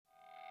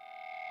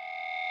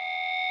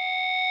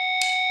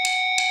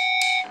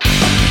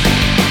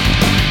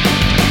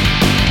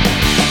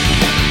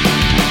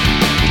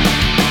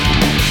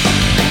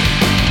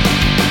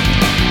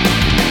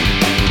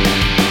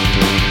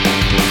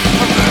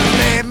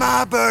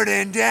my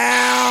burden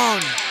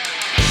down.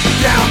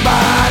 Down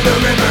by the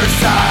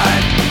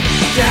riverside.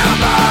 Down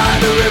by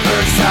the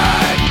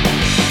riverside.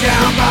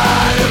 Down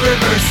by the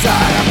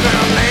riverside. I'm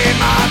gonna lay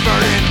my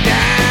burden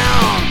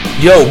down.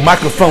 Yo,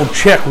 microphone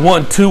check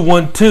 1 2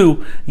 1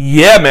 2.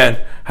 Yeah, man.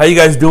 How you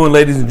guys doing,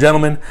 ladies and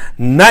gentlemen?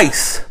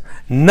 Nice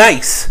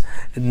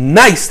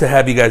to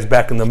have you guys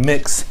back in the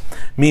mix.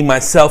 Me,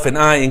 myself, and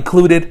I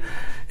included.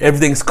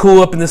 Everything's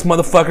cool up in this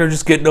motherfucker.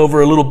 Just getting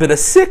over a little bit of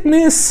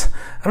sickness.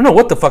 I don't know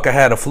what the fuck I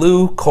had. A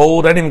flu,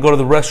 cold. I didn't even go to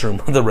the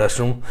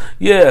restroom.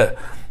 Yeah.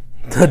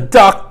 The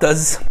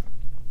doctors.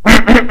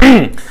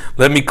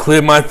 Let me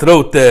clear my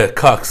throat there,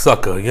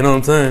 cocksucker. You know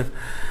what I'm saying?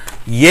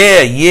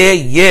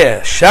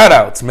 Yeah. Shout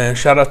outs, man.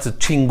 Shout out to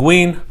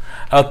Chinguin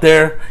out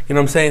there. You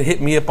know what I'm saying?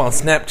 Hit me up on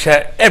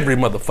Snapchat every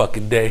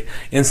motherfucking day.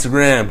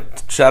 Instagram.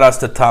 Shout outs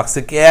to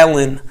Toxic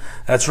Allen.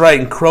 That's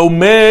right. And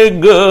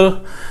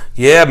Cromega.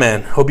 Yeah,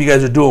 man. Hope you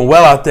guys are doing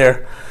well out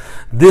there.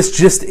 This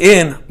just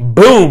in.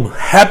 Boom.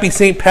 Happy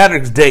St.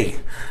 Patrick's Day.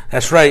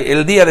 That's right.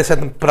 El Día de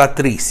San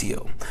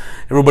Patricio.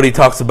 Everybody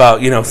talks about,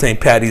 St.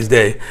 Patty's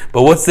Day.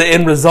 But what's the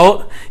end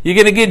result? You're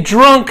going to get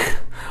drunk.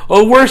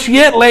 Or worse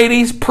yet,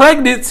 ladies,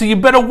 pregnant. So you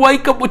better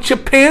wake up with your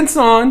pants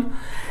on.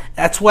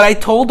 That's what I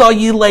told all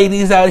you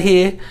ladies out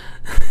here.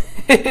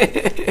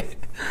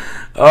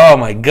 Oh,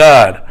 my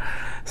God.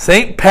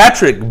 St.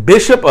 Patrick,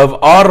 Bishop of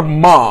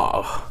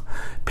Armagh.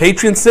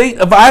 Patron saint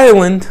of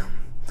Ireland.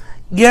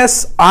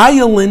 Yes,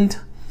 Ireland.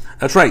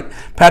 That's right.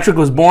 Patrick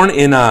was born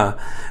in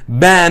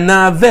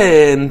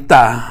Benavente,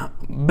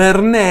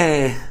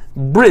 Bernay,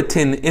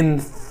 Britain in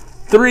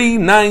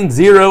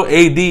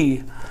 390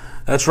 AD.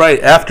 That's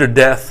right, after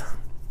death.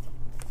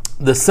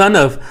 The son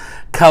of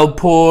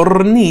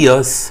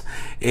Calpurnius,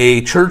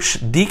 a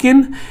church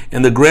deacon,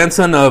 and the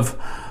grandson of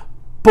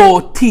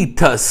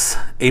Potitus,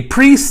 a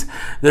priest,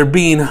 there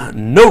being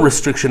no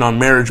restriction on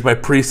marriage by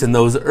priests in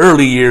those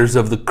early years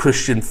of the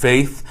Christian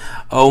faith.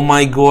 Oh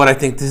my God, I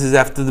think this is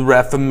after the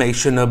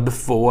Reformation or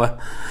before.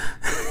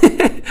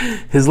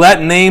 His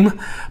Latin name,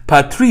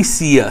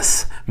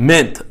 Patricius,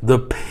 meant the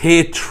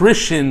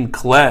patrician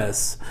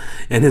class,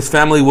 and his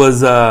family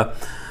was of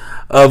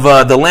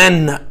the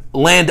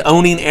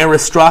land-owning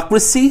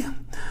aristocracy.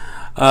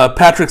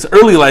 Patrick's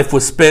early life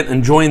was spent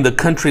enjoying the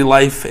country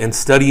life and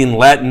studying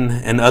Latin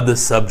and other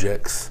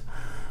subjects.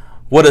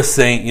 What a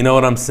saint, you know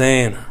what I'm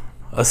saying?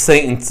 A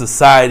saint in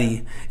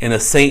society and a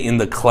saint in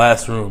the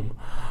classroom.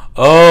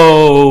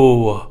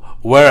 Oh,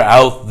 where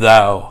art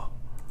thou,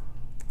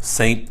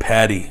 Saint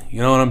Patty?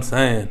 You know what I'm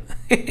saying?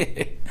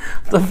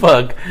 What the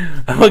fuck?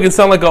 I fucking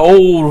sound like an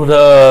old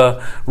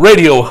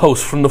radio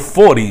host from the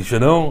 40s,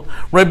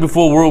 right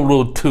before World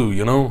War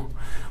II,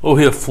 Oh,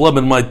 here,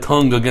 flubbing my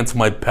tongue against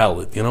my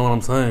palate. You know what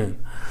I'm saying?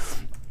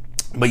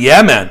 But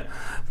yeah, man.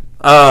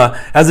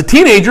 As a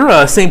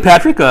teenager, St.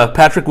 Patrick,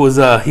 Patrick was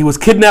he was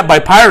kidnapped by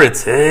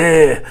pirates.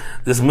 Hey,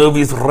 this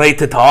movie's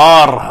rated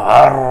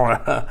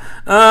R.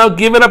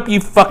 Give it up, you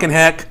fucking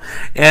hack.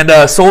 And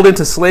sold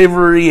into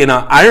slavery in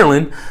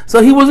Ireland.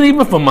 So he wasn't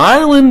even from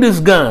Ireland,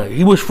 this guy.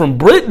 He was from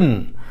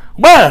Britain.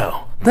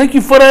 Wow. Thank you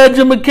for the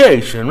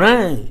education,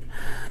 right?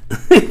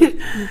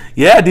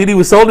 Yeah, dude, he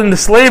was sold into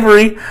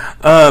slavery,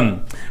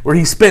 where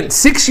he spent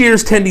 6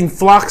 years tending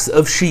flocks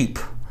of sheep.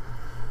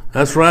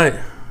 That's right,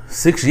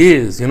 6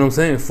 years, you know what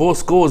I'm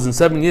saying?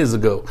 7 years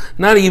ago.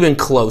 Not even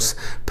close.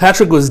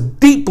 Patrick was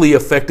deeply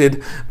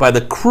affected by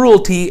the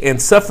cruelty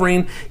and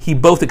suffering he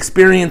both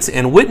experienced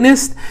and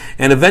witnessed,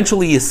 and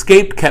eventually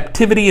escaped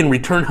captivity and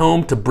returned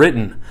home to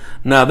Britain.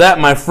 Now that,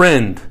 my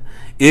friend,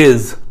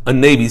 is a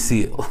Navy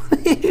SEAL.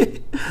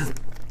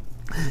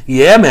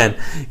 Yeah, man.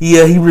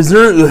 Yeah, he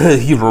resumed.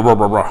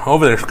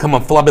 Over there, come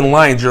on, flubbing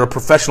lines. You're a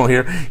professional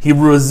here. He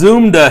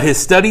resumed his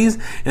studies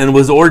and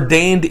was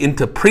ordained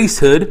into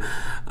priesthood.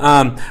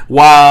 Sound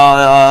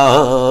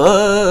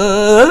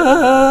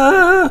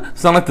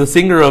like the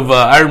singer of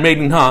Iron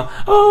Maiden, huh?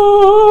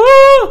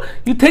 Oh,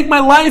 you take my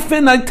life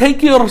and I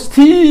take yours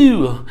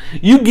too.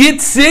 You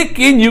get sick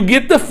and you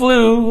get the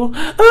flu.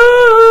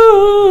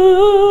 Oh.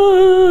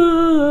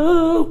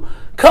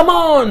 Come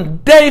on,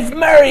 Dave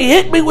Murray,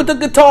 hit me with the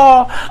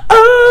guitar.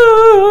 Oh.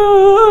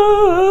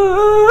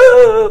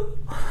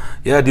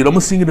 Yeah, dude, I'm gonna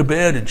sing in a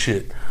band and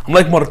shit. I'm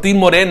like Martin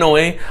Moreno,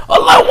 eh?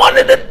 All I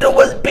wanted to do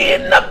was be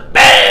in the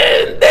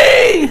band,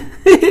 eh?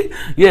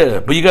 Yeah,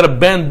 but you got a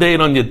Band-Aid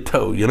on your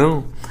toe, you're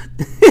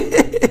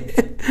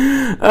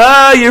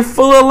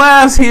full of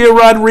laughs here,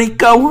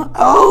 Rodrigo.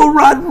 Oh,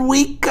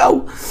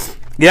 Rodrigo.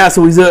 Yeah,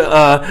 so he's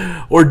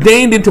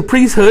ordained into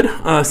priesthood,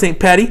 St.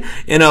 Patty,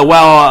 and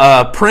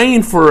while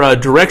praying for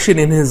direction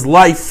in his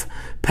life,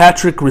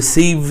 Patrick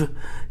received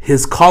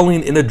his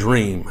calling in a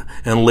dream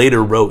and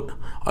later wrote,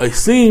 I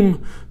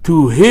seem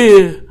to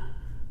hear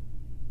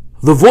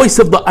the voice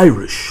of the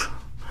Irish.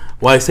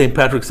 Why St.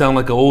 Patrick sound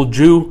like an old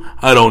Jew?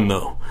 I don't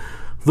know.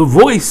 The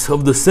voice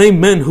of the same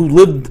men who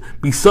lived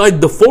beside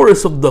the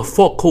forest of the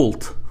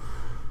Faucolt,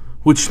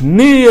 which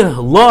near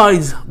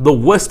lies the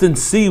western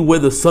sea where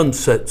the sun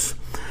sets.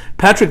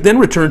 Patrick then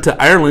returned to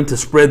Ireland to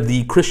spread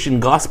the Christian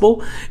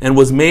gospel and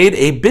was made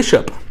a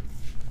bishop.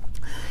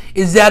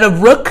 Is that a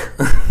rook?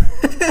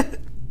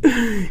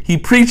 He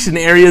preached in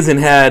areas and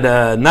had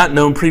not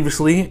known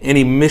previously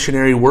any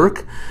missionary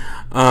work.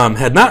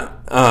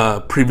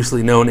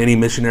 Previously known any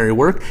missionary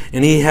work,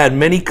 and he had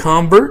many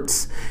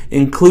converts,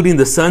 including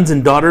the sons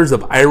and daughters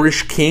of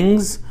Irish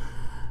kings.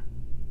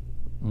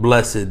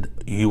 Blessed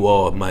you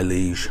are, my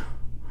liege.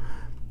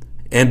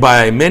 And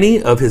by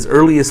many of his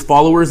earliest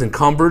followers and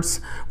converts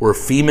were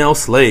female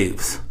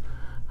slaves.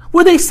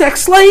 Were they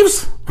sex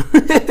slaves?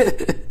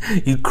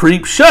 You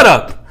creep, shut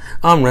up.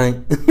 I'm right.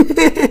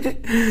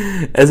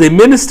 As a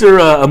minister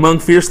among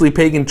fiercely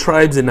pagan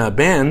tribes and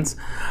bands,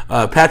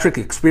 Patrick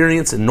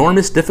experienced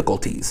enormous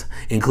difficulties,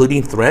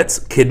 including threats,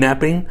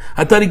 kidnapping.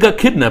 I thought he got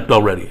kidnapped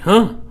already,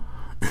 huh?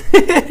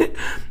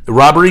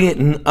 Robbery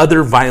and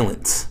other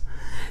violence.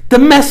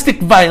 Domestic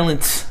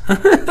violence.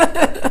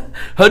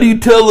 How do you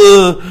tell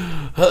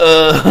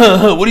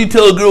what do you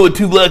tell a girl with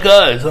two black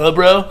eyes, huh,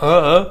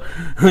 bro?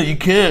 You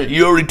can't.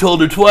 You already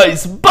told her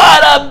twice.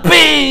 Bada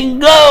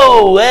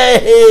bingo!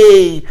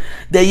 Hey!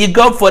 There you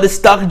go for the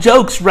stock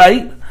jokes,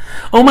 right?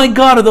 Oh my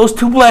God, are those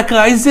two black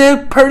eyes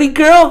there, pretty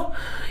girl?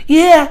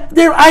 Yeah,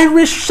 they're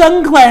Irish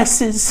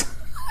sunglasses.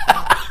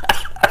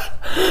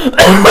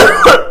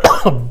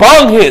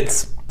 Bong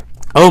hits.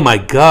 Oh my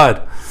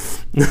God.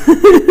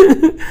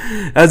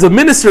 As a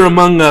minister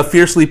among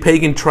fiercely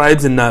pagan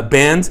tribes and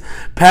bands,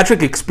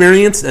 Patrick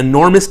experienced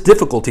enormous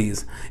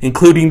difficulties,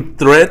 including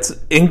threats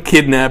and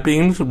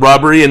kidnappings,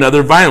 robbery, and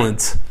other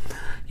violence.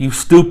 You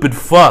stupid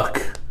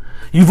fuck.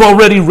 You've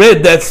already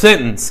read that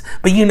sentence.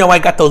 But you know I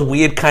got those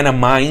weird kind of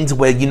minds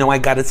where, you know, I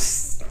gotta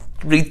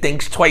read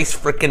things twice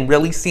freaking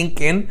really sink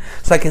in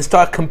so I can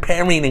start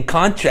comparing and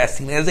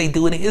contrasting as they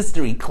do in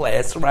history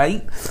class,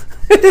 right?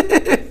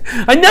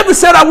 I never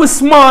said I was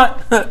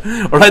smart.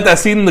 Or like that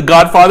scene in The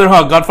Godfather,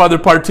 huh? Godfather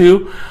Part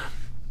 2.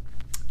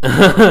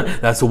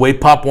 That's the way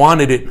Pop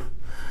wanted it.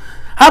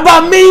 How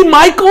about me,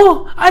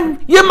 Michael?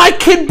 You're my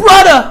kid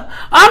brother.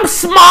 I'm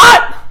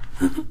smart.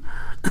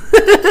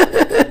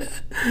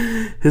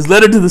 His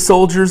letter to the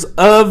soldiers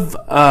of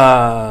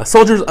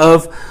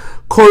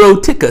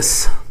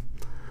Coroticus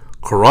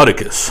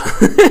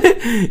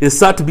is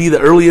thought to be the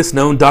earliest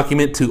known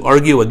document to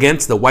argue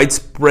against the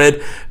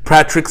widespread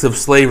practice of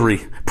slavery.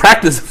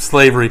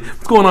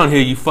 What's going on here,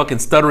 you fucking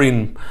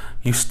stuttering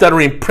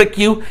prick,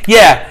 you?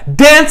 Yeah,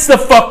 dance the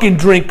fucking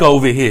drink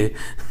over here.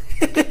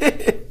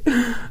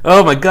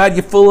 Oh my God,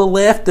 you're full of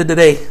laughter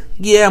today.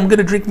 Yeah, I'm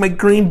gonna drink my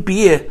green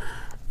beer.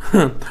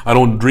 I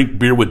don't drink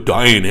beer with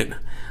dye in it.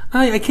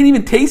 I can't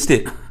even taste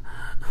it.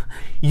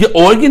 Your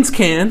organs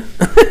can.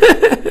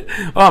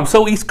 Oh, I'm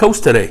so East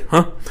Coast today,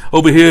 huh?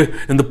 Over here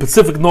in the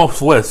Pacific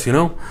Northwest, you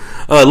know?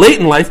 Late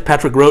in life,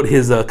 Patrick wrote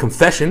his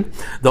confession,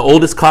 the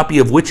oldest copy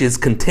of which is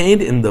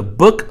contained in the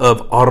Book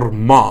of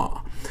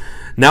Armagh,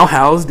 now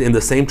housed in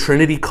the same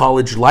Trinity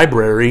College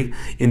library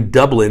in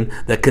Dublin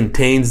that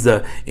contains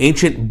the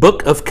ancient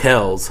Book of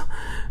Kells.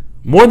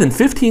 More than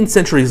 15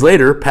 centuries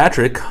later,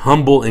 Patrick's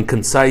humble and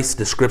concise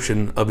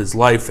description of his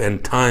life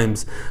and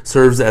times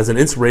serves as an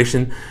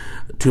inspiration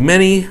to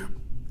many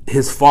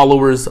his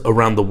followers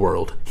around the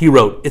world. He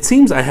wrote, "It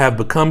seems I have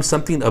become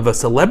something of a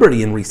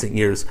celebrity in recent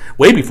years,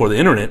 way before the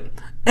internet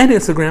and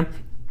Instagram.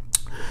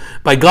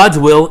 By God's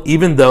will,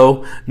 even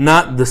though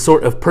not the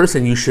sort of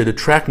person you should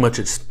attract much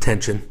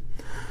attention.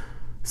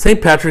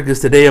 St. Patrick is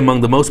today among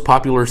the most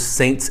popular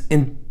saints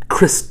in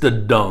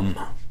Christendom."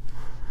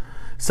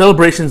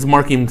 Celebrations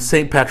marking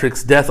St.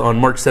 Patrick's death on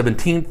March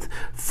 17th,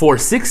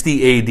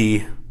 460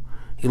 AD,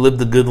 he lived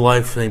a good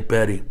life, St.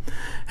 Patty,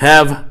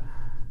 have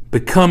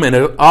become an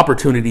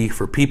opportunity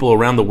for people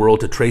around the world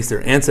to trace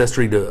their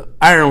ancestry to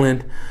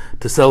Ireland,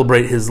 to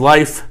celebrate his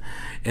life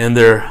and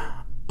their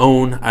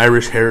own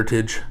Irish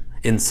heritage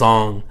in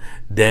song,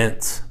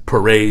 dance,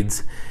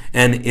 parades,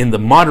 and in the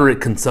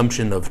moderate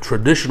consumption of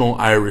traditional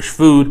Irish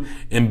food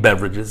and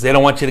beverages. They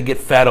don't want you to get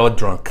fat or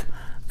drunk.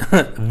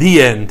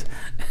 The end.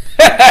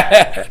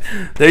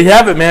 There you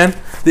have it, man.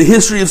 The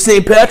history of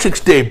St. Patrick's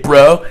Day,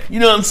 bro. You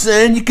know what I'm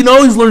saying? You can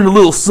always learn a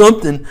little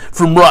something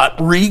from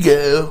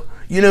Rodrigo.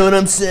 You know what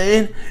I'm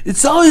saying?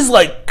 It's always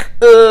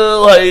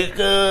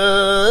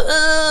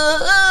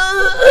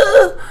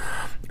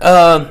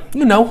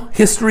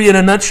history in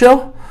a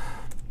nutshell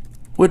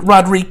with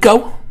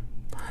Rodrigo.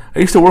 I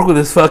used to work with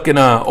this fucking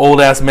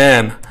old ass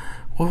man.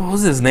 What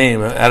was his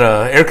name? At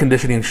a air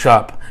conditioning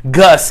shop.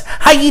 Gus.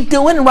 How you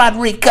doing,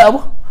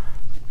 Rodrigo?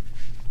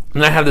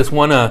 And I have this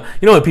one,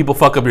 you know when people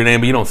fuck up your name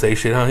but you don't say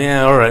shit, huh?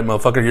 Yeah, alright,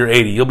 motherfucker, you're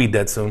 80. You'll be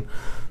dead soon.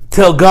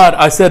 Tell God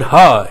I said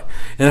hi.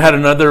 And I had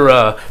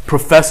another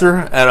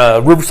professor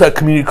at Riverside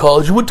Community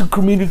College. You went to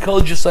community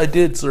college? Yes, I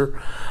did, sir.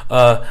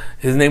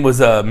 His name was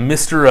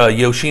Mr.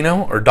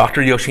 Yoshino, or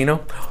Dr.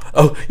 Yoshino.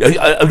 Oh,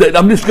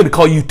 I'm just going to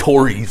call you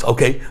Tories,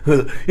 okay?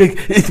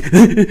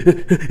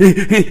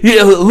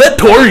 Yeah, let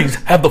Tories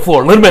have the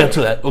floor. Let them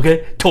answer that,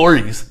 okay?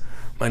 Tories.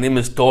 My name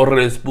is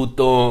Torres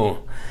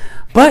Puto.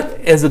 But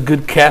as a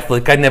good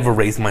Catholic, I never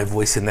raised my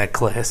voice in that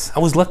class. I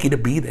was lucky to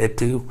be there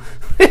too.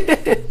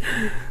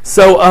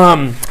 So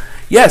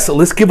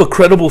let's give a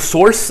credible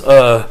source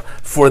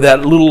for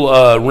that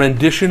little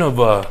rendition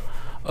of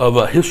of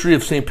a history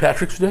of St.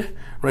 Patrick's Day,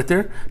 right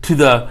there, to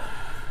the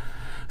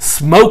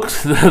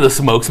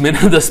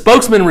the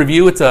Spokesman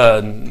Review. It's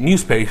a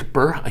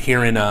newspaper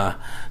here in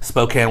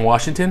Spokane,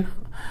 Washington.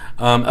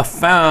 A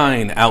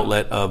fine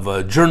outlet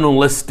of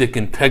journalistic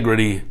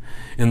integrity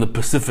in the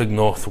Pacific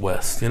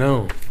Northwest, you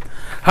know.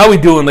 How we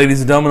doing,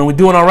 ladies and gentlemen? Are we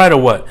doing all right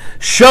or what?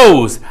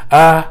 Shows.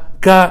 I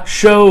got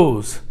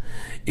shows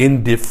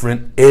in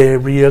different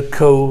area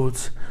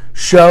codes.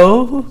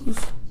 Shows.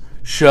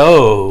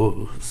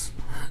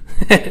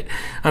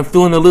 I'm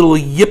feeling a little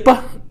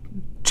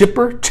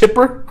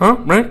chipper, huh?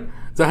 Right?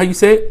 Is that how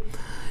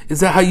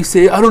you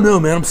say it? I don't know,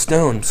 man. I'm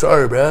stoned.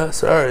 Sorry, bro.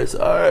 Sorry.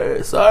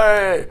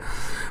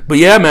 But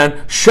yeah,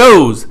 man,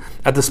 shows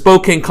at the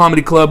Spokane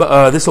Comedy Club.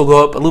 This will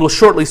go up a little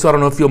shortly, so I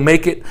don't know if you'll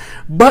make it.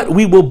 But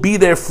we will be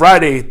there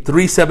Friday,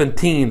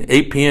 3/17,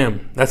 8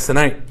 p.m. That's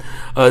tonight.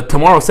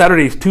 Tomorrow,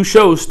 Saturday, 2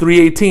 shows,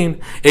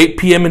 3/18, 8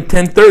 p.m. and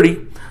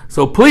 10:30.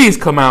 So please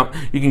come out.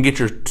 You can get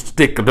your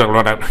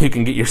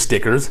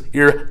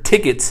your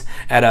tickets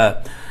at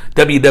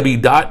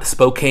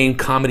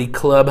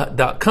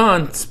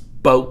www.SpokaneComedyClub.com.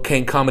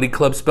 Spokane Comedy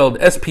Club, spelled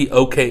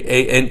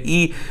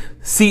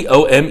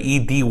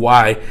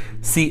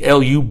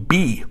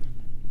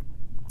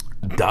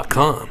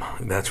SpokaneComedyClub.com.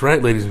 That's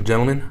right, ladies and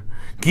gentlemen.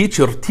 Get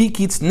your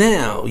tickets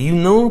now.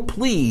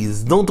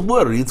 Please. Don't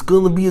worry. It's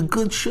going to be a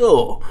good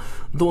show.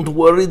 Don't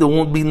worry, there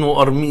won't be no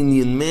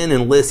Armenian man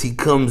unless he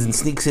comes and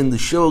sneaks in the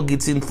show,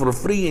 gets in for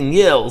free and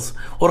yells,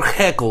 or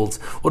heckles,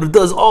 or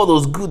does all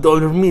those good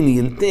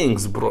Armenian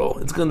things, bro.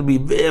 It's gonna be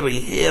very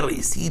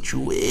hairy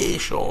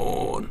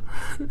situation.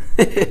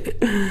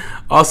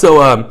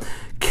 Also,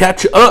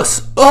 catch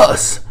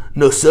us,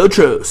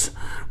 nosotros.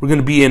 We're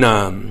gonna be in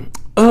El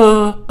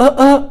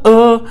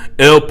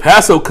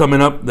Paso coming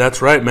up.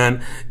 That's right,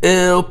 man.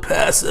 El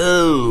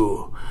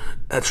Paso.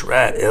 That's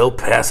right, El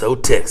Paso,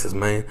 Texas,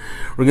 man.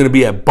 We're going to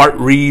be at Bart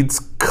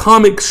Reed's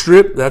Comic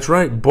Strip. That's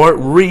right, Bart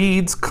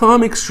Reed's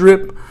Comic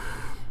Strip.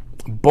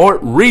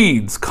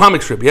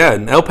 Yeah,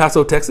 in El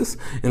Paso, Texas.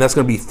 And that's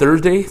going to be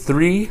Thursday,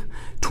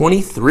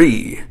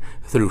 3/23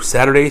 through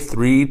Saturday,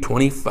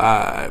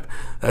 3/25.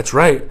 That's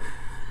right.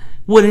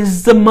 What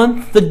is the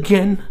month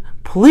again?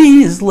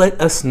 Please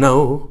let us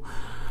know.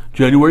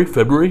 January,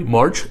 February,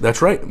 March.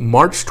 That's right,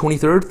 March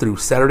 23rd through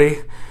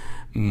Saturday,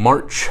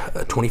 March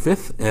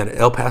 25th at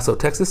El Paso,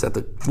 Texas at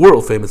the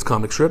world famous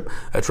comic strip.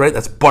 That's right,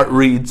 that's Bart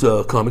Reed's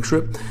comic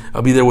strip.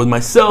 I'll be there with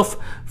myself,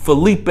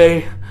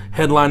 Felipe,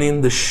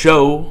 headlining the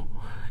show,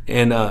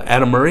 and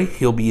Adam Murray.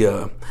 He'll be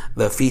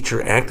the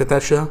feature act at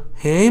that show.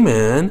 Hey,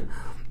 man.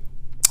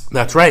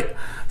 That's right.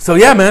 So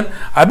yeah, man,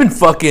 I've been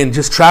fucking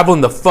just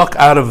traveling the fuck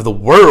out of the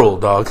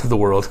world, dog. The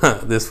world.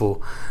 This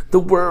fool. The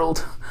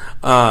world.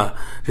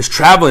 Just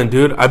traveling,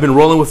 dude. I've been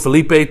rolling with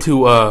Felipe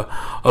to a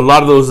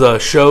lot of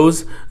those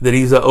shows that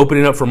he's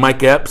opening up for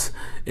Mike Epps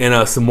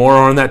and some more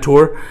on that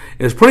tour.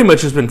 And it's pretty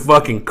much just been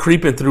fucking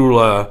creeping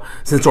through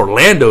since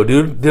Orlando,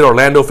 dude. Did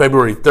Orlando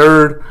February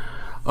 3rd.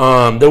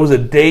 There was a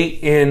date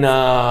in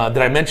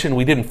that I mentioned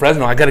we did in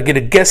Fresno. I got to get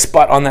a guest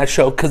spot on that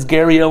show because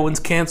Gary Owens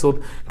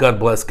canceled. God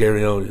bless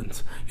Gary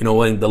Owens. You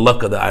know, the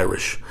luck of the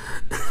Irish.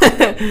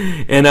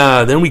 And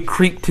then we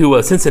creeped to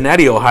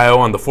Cincinnati, Ohio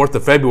on the 4th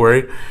of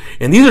February.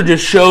 And these are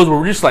just shows where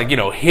we're just like,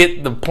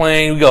 hit the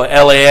plane. We go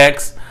to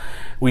LAX.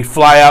 We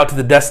fly out to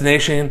the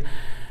destination,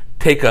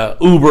 take a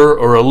Uber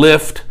or a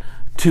Lyft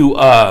to,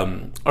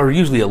 or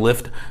usually a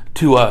Lyft,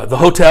 to the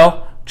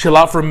hotel. Chill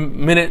out for a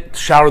minute,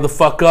 shower the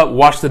fuck up,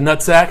 wash the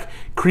nutsack,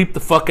 creep the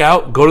fuck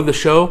out, go to the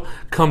show,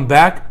 come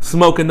back,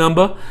 smoke a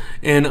number,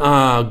 and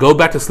go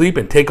back to sleep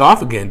and take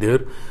off again,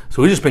 dude.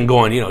 So we've just been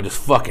going,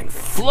 just fucking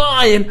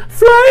flying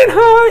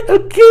high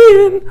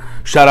again.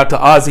 Shout out to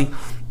Ozzy.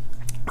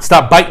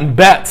 Stop biting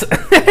bats.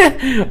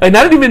 And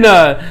I didn't even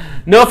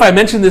know if I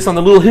mentioned this on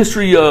the little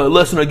history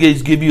lesson I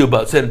give you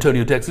about San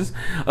Antonio, Texas.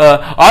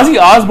 Ozzy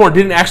Osbourne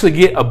didn't actually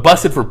get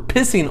busted for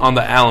pissing on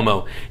the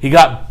Alamo. He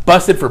got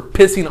busted for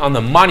pissing on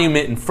the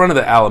monument in front of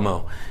the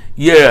Alamo.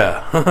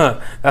 Yeah,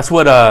 that's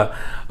what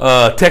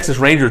Texas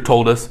Ranger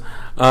told us.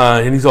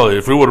 And he's all,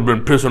 if we would have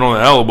been pissing on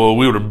the Alamo,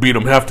 we would have beat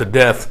him half to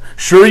death.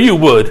 Sure you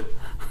would.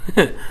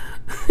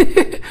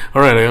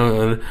 All right,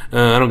 I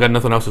don't got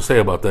nothing else to say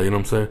about that, you know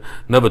what I'm saying?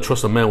 Never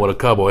trust a man with a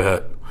cowboy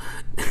hat.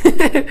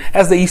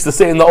 As they used to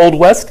say in the Old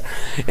West.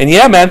 And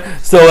yeah, man,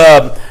 so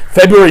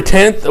February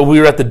 10th, we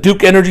were at the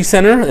Duke Energy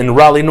Center in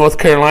Raleigh, North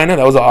Carolina.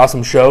 That was an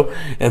awesome show.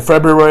 And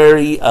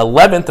February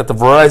 11th at the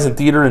Verizon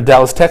Theater in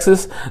Dallas,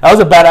 Texas. That was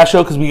a badass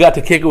show because we got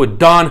to kick it with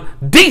Don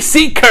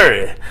D.C.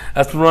 Curry.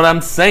 That's what I'm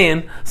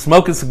saying.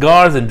 Smoking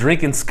cigars and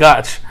drinking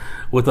scotch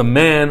with a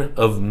man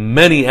of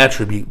many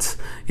attributes.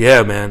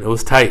 Yeah, man, it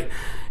was tight.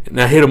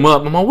 And I hit him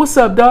up. I'm like, what's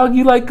up, dog?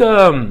 You like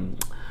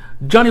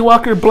Johnny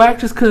Walker Black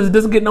just because it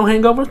doesn't get no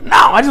hangovers? No,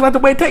 I just like the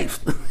way it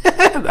tastes.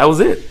 That was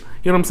it.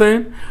 You know what I'm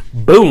saying?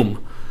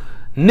 Boom.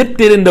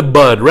 Nipped it in the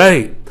bud,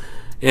 right?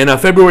 And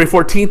February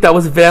 14th, that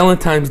was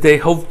Valentine's Day.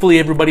 Hopefully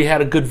everybody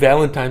had a good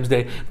Valentine's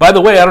Day. By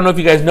the way, I don't know if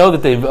you guys know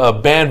that they've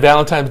banned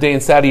Valentine's Day in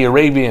Saudi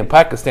Arabia and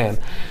Pakistan.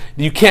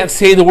 You can't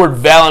say the word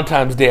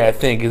Valentine's Day, I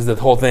think, is the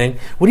whole thing.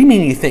 What do you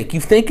mean you think? You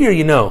think it or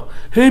you know?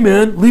 Hey,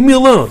 man, leave me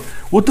alone.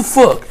 What the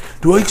fuck?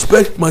 Do I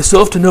expect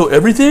myself to know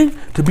everything?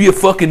 To be a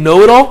fucking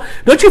know-it-all?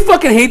 Don't you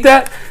fucking hate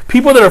that?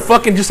 People that are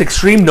fucking just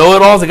extreme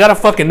know-it-alls, they gotta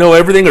fucking know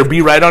everything or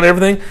be right on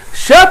everything.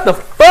 Shut the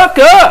fuck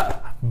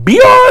up,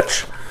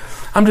 biatch!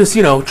 I'm just,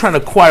 trying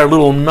to acquire a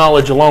little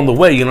knowledge along the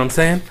way, you know what I'm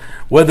saying?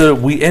 Whether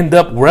we end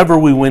up wherever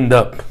we wind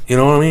up, you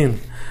know what I mean?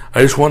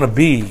 I just want to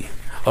be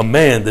a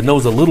man that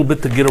knows a little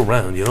bit to get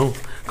around,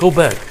 Go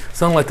back.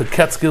 Sound like the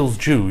Catskills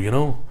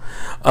Jew,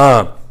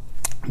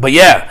 But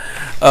yeah,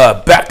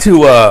 back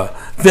to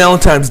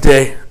Valentine's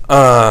Day.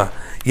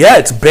 Yeah,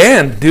 it's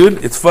banned,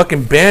 dude. It's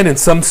fucking banned in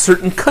some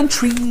certain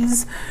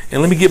countries.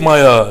 And let me get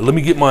my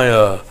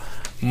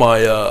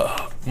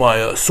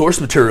source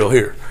material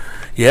here.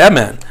 Yeah,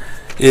 man.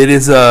 It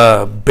is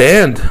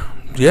banned.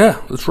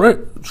 Yeah, that's right.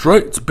 That's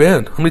right. It's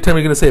banned. How many times are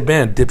you going to say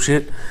banned,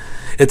 dipshit?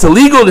 It's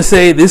illegal to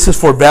say this is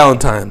for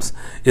Valentine's,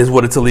 is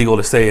what it's illegal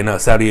to say in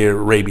Saudi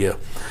Arabia.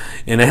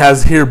 And it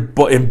has here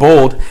in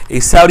bold, a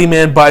Saudi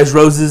man buys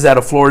roses at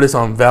a florist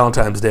on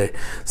Valentine's Day.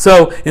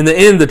 So, in the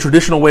end, the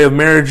traditional way of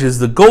marriage is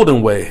the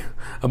golden way.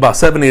 About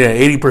 70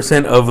 to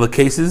 80% of the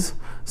cases,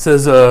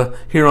 says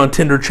here on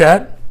Tinder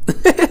chat.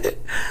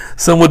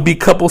 Some would-be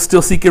couples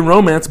still seeking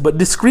romance, but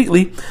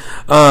discreetly.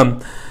 I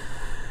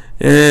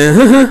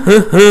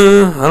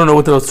don't know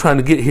what I was trying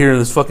to get here in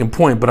this fucking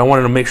point, but I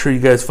wanted to make sure you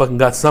guys fucking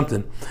got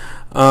something.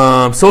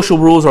 Social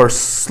rules are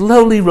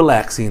slowly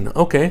relaxing.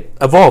 Okay,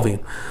 evolving.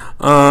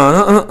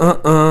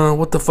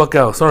 What the fuck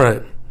else?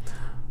 All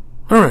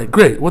right,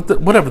 great.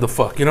 Whatever the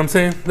fuck, you know what I'm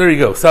saying? There you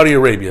go, Saudi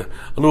Arabia.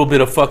 A little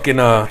bit of fucking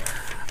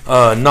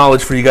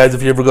knowledge for you guys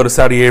if you ever go to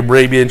Saudi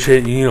Arabia and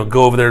shit.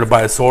 Go over there to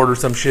buy a sword or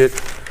some shit.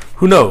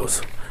 Who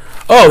knows?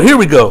 Oh, here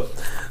we go.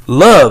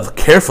 Love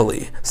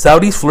carefully.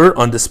 Saudis flirt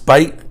on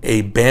despite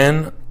a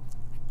ban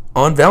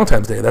on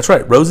Valentine's Day. That's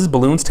right. Roses,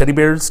 balloons, teddy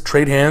bears,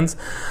 trade hands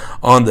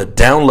on the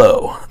down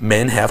low.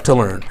 Men have to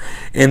learn.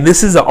 And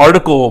this is an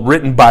article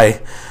written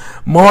by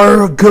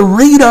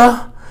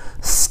Margarita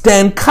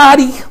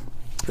Stancati.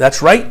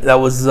 That's right. That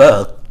was,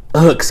 on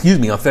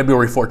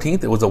February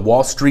 14th. It was a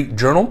Wall Street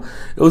Journal.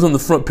 It was on the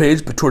front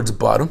page, but towards the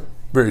bottom.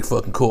 Very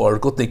fucking cool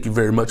article. Thank you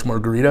very much,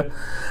 Margarita.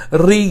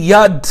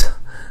 Riyadh.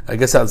 I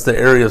guess that's the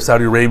area of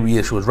Saudi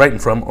Arabia she was writing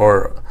from,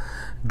 or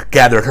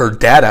gathered her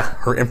data,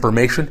 her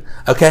information,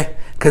 okay?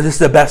 Because it's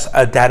the best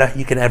data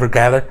you can ever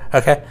gather,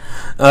 okay?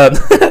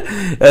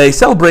 A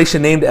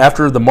celebration named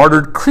after the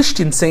martyred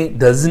Christian saint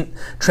doesn't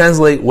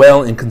translate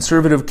well in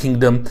conservative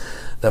kingdom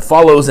that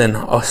follows an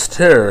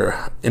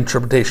austere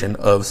interpretation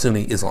of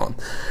Sunni Islam.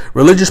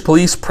 Religious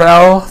police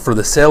prowl for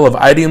the sale of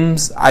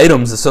items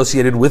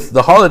associated with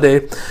the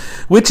holiday,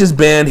 which is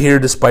banned here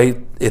despite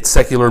its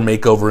secular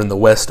makeover in the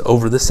West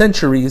over the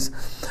centuries.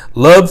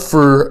 Love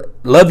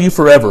you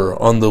forever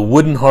on the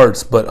wooden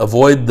hearts, but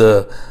avoid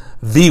the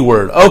V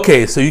word.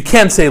 Okay, so you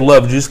can't say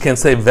love, you just can't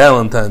say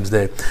Valentine's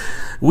Day.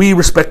 We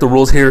respect the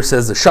rules here,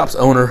 says the shop's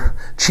owner,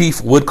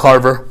 chief wood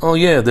carver. Oh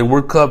yeah, they're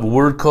word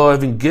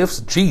carving gifts.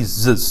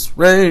 Jesus,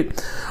 right?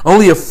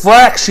 Only a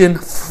fraction.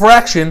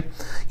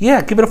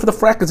 Yeah, give it up for the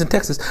frackers in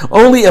Texas.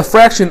 Only a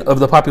fraction of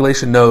the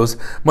population knows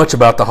much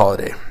about the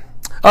holiday.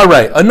 All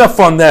right,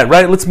 enough on that,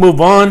 right? Let's move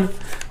on.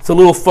 It's a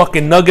little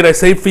fucking nugget I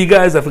saved for you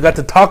guys I forgot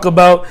to talk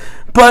about.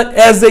 But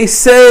as they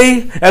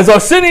say, as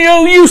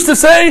Arsenio used to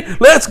say,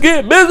 let's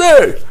get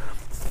busy.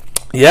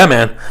 Yeah,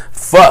 man.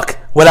 Fuck.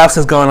 What else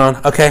is going on?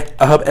 Okay.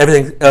 I hope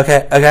everything's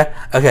okay.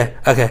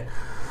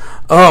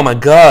 Oh my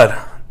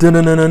god. Dun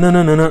dun dun dun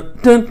dun dun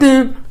dun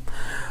dun.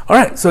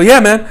 Alright, so yeah,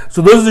 man.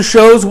 So those are the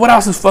shows. What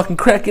else is fucking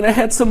cracking? I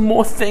had some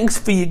more things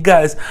for you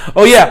guys.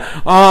 Oh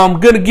yeah, I'm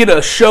gonna get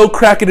a show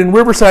cracking in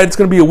Riverside. It's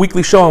gonna be a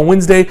weekly show on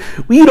Wednesday.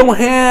 We don't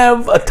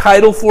have a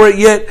title for it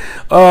yet.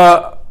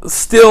 I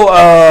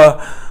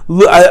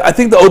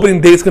think the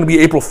opening date is going to be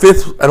April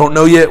 5th. I don't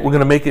know yet. We're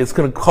going to make it. It's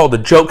going to be called the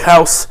Joke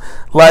House,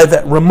 live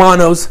at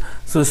Romano's.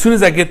 So as soon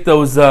as I get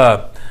those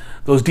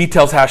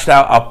details hashed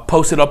out, I'll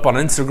post it up on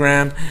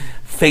Instagram,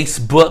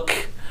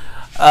 Facebook,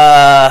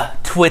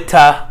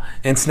 Twitter,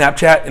 and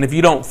Snapchat. And if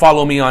you don't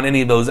follow me on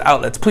any of those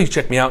outlets, please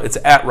check me out. It's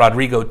at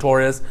Rodrigo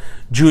Torres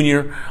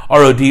Jr.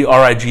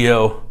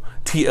 RODRIGO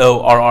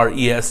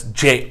TORRES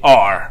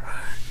JR.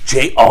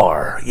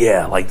 JR.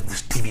 Yeah, like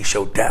this TV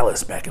show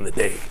Dallas back in the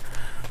day.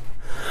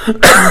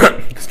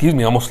 Excuse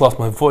me, I almost lost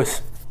my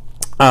voice.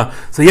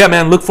 So yeah,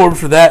 man, look forward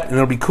for that, and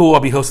it'll be cool.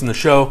 I'll be hosting the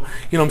show.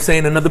 You know what I'm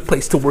saying? Another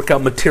place to work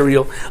out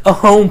material. A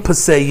home, per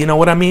se, you know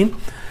what I mean?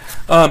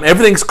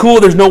 Everything's cool.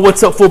 There's no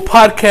What's Up Full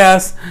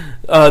podcast.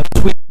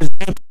 This week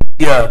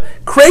is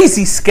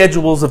crazy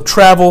schedules of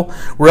travel.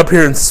 We're up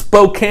here in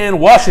Spokane,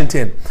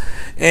 Washington.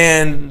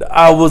 And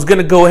I was going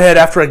to go ahead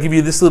after I give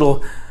you this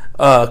little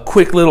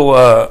quick little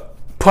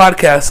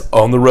podcast,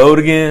 On the Road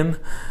Again.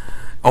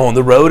 On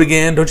the Road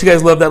Again. Don't you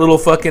guys love that little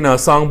fucking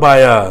song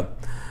by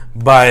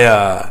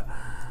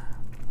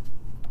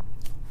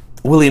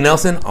Willie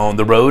Nelson? On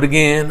the Road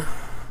Again.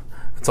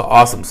 It's an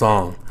awesome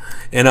song.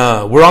 And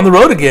we're on the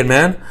road again,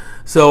 man.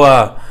 So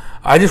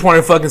I just wanted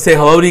to fucking say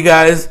hello to you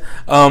guys.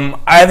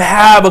 I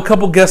have a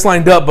couple guests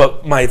lined up,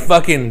 but my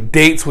fucking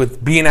dates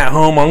with being at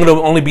home, I'm going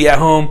to only be at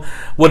home,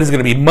 what is going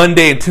to be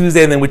Monday and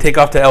Tuesday, and then we take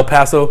off to El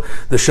Paso.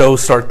 The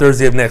shows start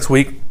Thursday of next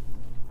week.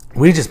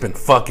 We just been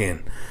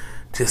fucking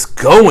just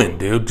going,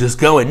 dude. Just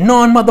going.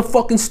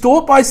 Non-motherfucking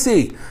stop, I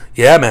see.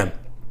 Yeah, man.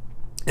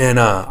 And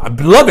I've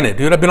been loving it,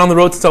 dude. I've been on the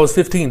road since I was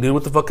 15, dude.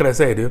 What the fuck can I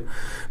say, dude?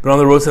 Been on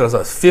the road since I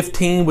was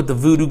 15 with the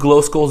Voodoo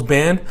Glow Skulls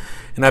band.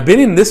 And I've been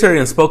in this area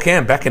in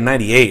Spokane back in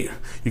 98.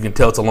 You can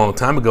tell it's a long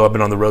time ago. I've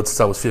been on the road since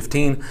I was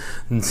 15.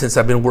 And since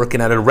I've been working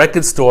at a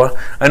record store.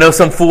 I know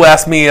some fool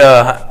asked me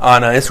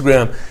on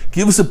Instagram,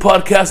 give us a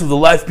podcast of the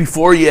life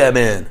before. Yeah,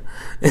 man.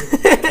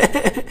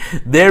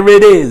 There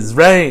it is,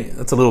 right?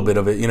 That's a little bit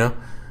of it, you know.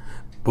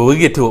 But we'll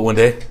get to it one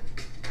day.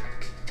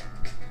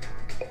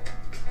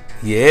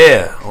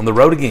 Yeah, on the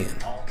road again.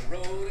 On the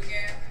road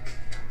again.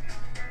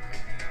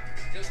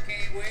 Just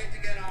can't wait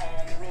to get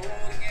on the road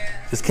again.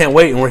 Just can't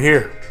wait, and we're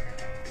here.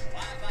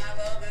 My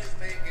love is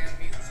making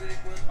music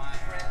with my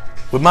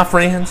friends. With my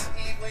friends.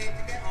 Can't wait to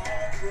get on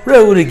the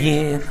Road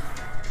again.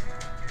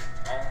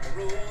 On the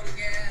road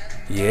again.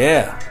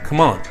 Yeah, come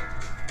on.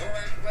 Going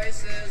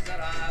places that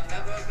I've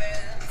never been.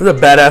 That's a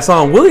badass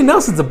song. Willie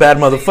Nelson's a bad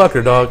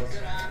motherfucker, dog.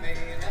 That I may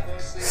never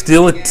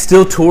see.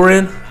 Still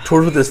touring.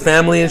 Tours with his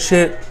family and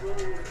shit.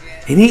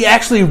 And he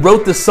actually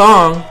wrote the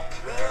song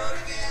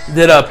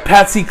that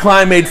Patsy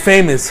Cline made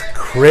famous.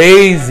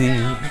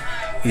 Crazy.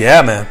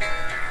 Yeah, man.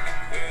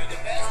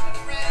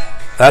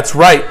 That's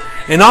right.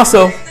 And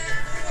also,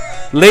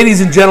 ladies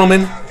and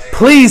gentlemen,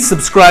 please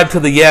subscribe to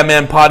the Yeah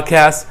Man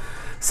podcast.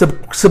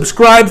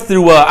 Subscribe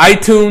through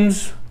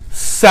iTunes,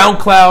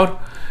 SoundCloud,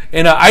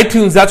 and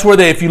iTunes. That's where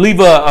if you leave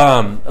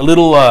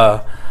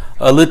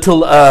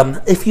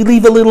if you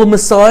leave a little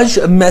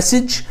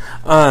message.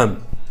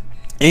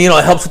 And, you know,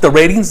 it helps with the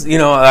ratings. You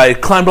know, I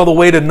climbed all the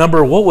way to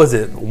number, what was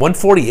it?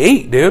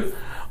 148, dude,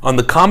 on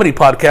the comedy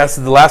podcast.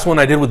 The last one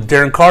I did with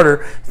Darren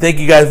Carter. Thank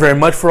you guys very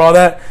much for all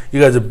that. You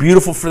guys are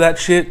beautiful for that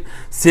shit.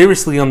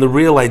 Seriously, on the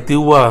real, I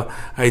do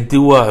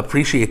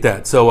appreciate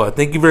that. So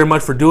thank you very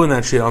much for doing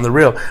that shit on the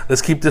real.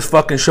 Let's keep this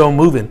fucking show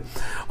moving.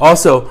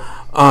 Also,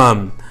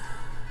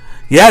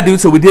 yeah, dude,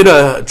 so we did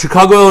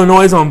Chicago,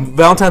 Illinois on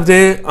Valentine's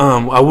Day.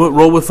 I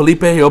rolled with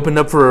Felipe. He opened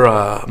up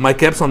for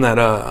Mike Epps on that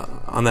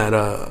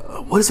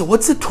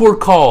what's the tour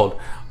called?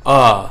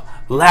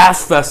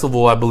 Last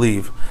Festival, I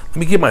believe. Let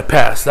me get my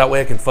pass. That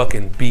way I can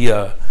fucking be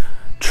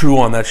true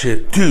on that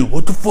shit. Dude,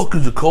 what the fuck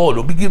is it called?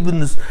 I'll be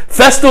giving this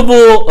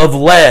Festival of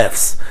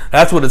Laughs.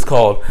 That's what it's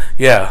called.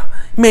 Yeah.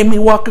 Made me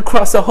walk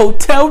across a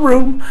hotel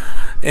room.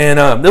 And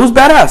it was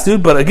badass,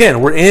 dude. But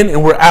again, we're in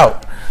and we're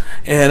out.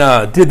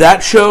 And did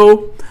that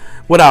show.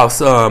 What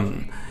else?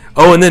 And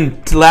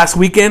then last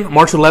weekend,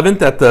 March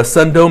 11th, at the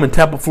Sun Dome in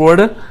Tampa,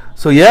 Florida.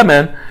 So yeah,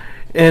 man.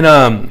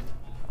 And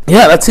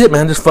yeah, that's it,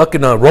 man. Just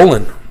fucking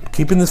rolling.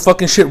 Keeping this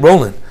fucking shit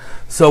rolling.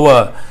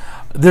 So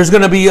there's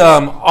going to be,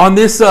 on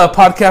this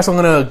podcast,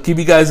 I'm going to give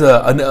you guys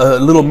a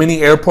little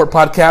mini airport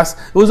podcast.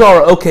 It was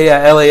all okay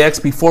at LAX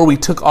before we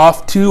took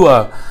off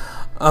to,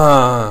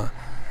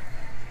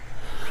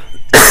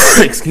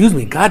 excuse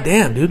me,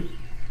 goddamn, dude.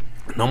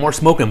 No more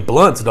smoking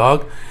blunts,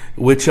 dog.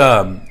 Which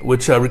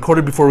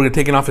recorded before we were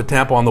taking off to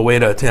Tampa on the way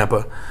to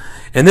Tampa.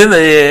 And then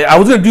I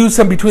was going to do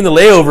some between the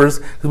layovers,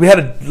 because we had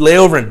a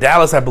layover in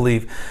Dallas, I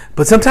believe.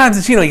 But sometimes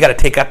it's, you know, you got to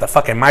take out the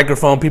fucking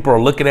microphone. People are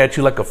looking at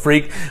you like a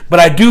freak. But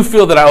I do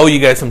feel that I owe you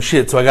guys some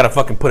shit, so I got to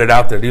fucking put it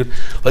out there, dude.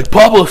 Like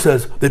Pablo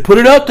says, they put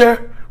it out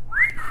there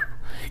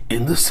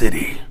in the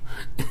city.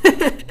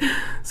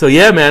 So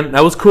yeah, man,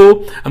 that was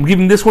cool. I'm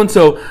giving this one.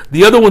 So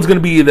the other one's going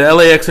to be the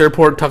LAX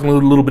airport, talking a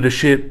little bit of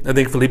shit. I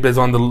think Felipe is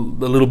on the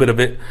little bit of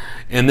it.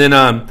 And then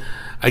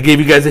I gave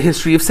you guys a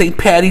history of St.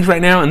 Patty's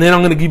right now, and then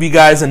I'm going to give you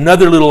guys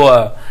another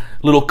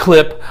little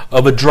clip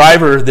of a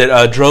driver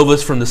that drove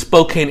us from the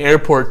Spokane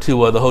airport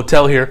to the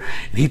hotel here.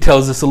 And he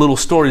tells us a little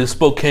story of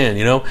Spokane,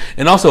 you know.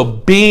 And also,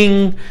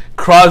 Bing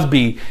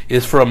Crosby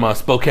is from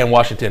Spokane,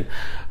 Washington.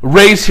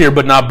 Raised here,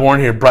 but not born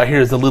here. Brought here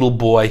as a little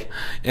boy.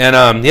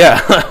 And yeah,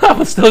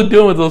 I'm still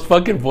doing with those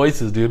fucking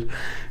voices, dude.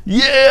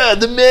 Yeah,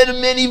 the man of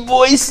many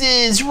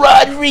voices,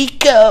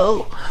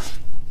 Rodrigo.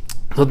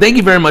 So thank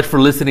you very much for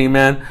listening,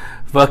 man.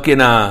 Fucking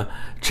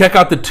check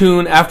out the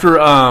tune after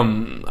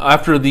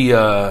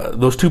the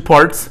those two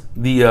parts,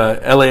 the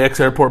LAX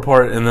airport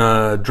part and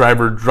the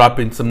driver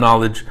dropping some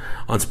knowledge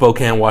on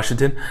Spokane,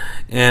 Washington.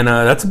 And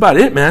that's about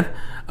it, man.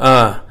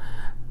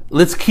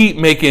 Let's keep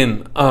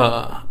making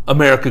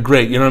America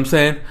great, you know what I'm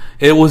saying?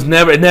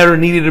 It never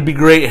needed to be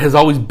great. It has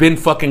always been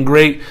fucking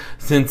great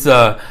since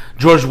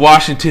George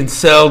Washington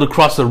sailed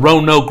across the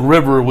Roanoke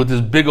River with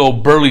his big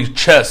old burly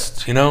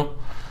chest, you know?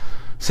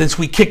 Since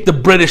we kicked the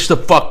British the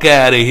fuck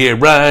out of here,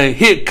 right?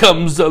 Here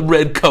comes the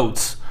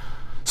redcoats.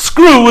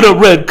 Screw the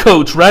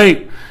redcoats,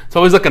 right? It's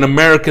always like an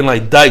American,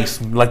 like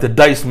Dice, like the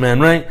Dice Man,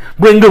 right?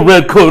 Bring the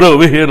redcoat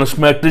over here and I'll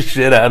smack the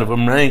shit out of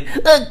him, right?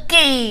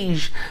 Okay.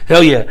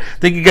 Hell yeah.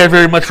 Thank you guys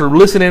very much for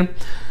listening.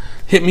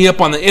 Hit me up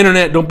on the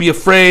internet. Don't be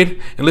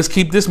afraid. And let's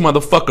keep this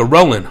motherfucker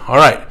rolling. All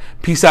right.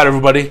 Peace out,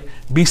 everybody.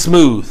 Be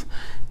smooth.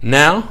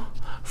 Now,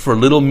 for a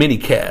little mini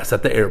cast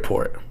at the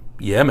airport.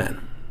 Yeah,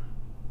 man.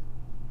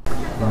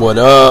 What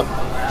up,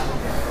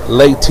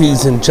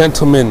 ladies and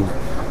gentlemen?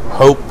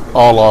 Hope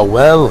all are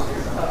well.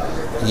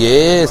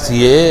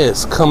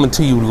 Yes, coming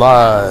to you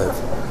live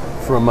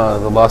from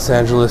the Los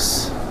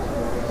Angeles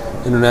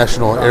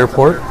International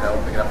Airport,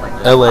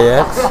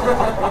 LAX.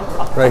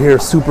 Right here,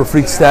 super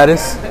freak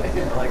status.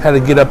 Had to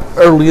get up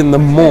early in the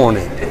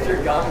morning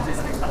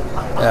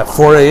at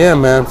 4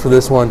 a.m. man for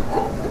this one.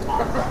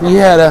 We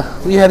had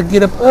to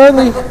get up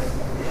early,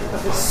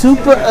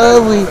 super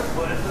early,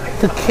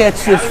 to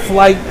catch this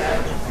flight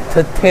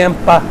to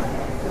Tampa.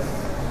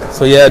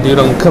 So yeah, dude,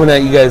 I'm coming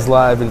at you guys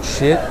live and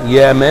shit.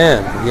 Yeah,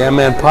 man,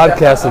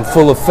 podcast in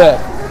full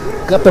effect.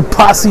 Got the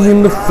posse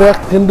in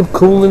effect and the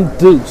cool and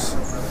deuce.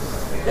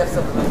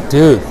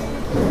 Dude,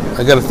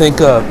 I gotta thank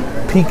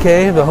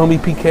PK, the homie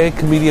PK,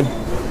 comedian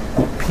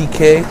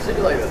PK,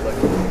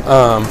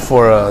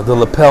 for the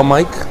lapel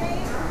mic.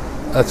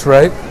 That's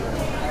right,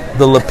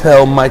 the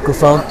lapel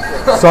microphone.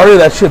 Sorry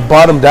that shit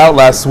bottomed out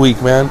last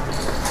week, man.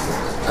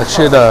 That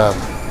shit,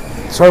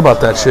 sorry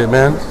about that shit,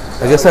 man.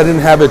 I guess I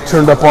didn't have it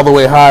turned up all the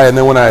way high, and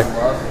then when I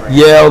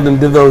yelled and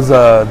did those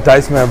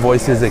Dice Man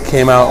voices, it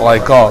came out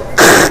like, oh,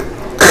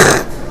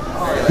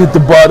 hit the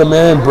bottom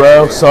end,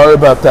 bro. Sorry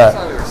about that.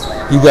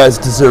 You guys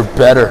deserve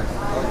better.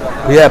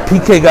 But yeah,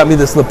 PK got me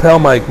this lapel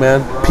mic,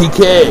 man.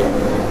 PK,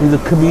 he's a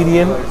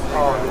comedian.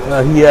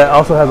 He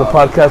also has a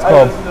podcast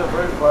called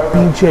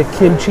Pinche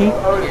Kimchi.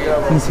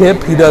 He's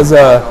hip. He does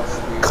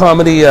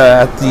comedy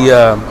at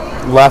the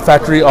Laugh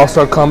Factory,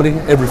 All-Star Comedy,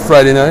 every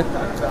Friday night.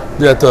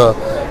 They're at the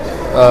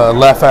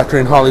Laugh Factory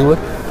in Hollywood.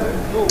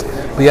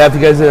 But yeah, if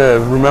you guys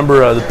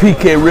remember the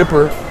PK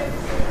Ripper,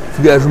 if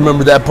you guys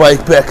remember that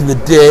bike back in the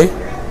day,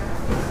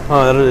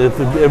 if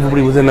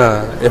everybody was in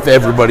if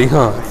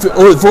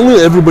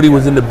only everybody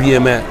was into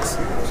BMX.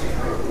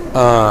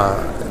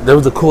 There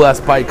was a cool ass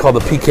bike called the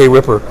PK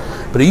Ripper,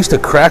 but it used to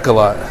crack a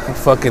lot.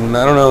 I don't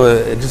know,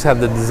 it just had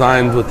the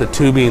designs with the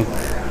tubing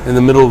in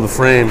the middle of the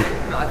frame.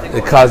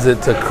 It caused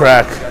it to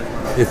crack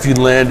if you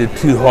landed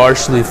too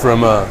harshly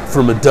from a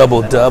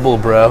double,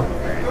 bro.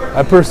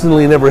 I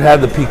personally never had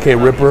the PK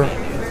Ripper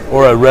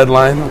or a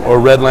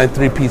Redline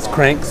 3-piece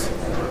cranks.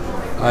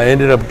 I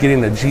ended up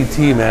getting a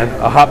GT, man,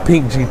 a hot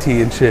pink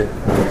GT and shit.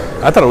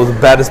 I thought it was the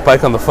baddest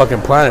bike on the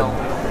fucking planet.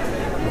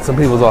 And some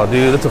people was all,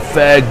 dude, that's a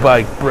fag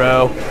bike,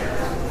 bro.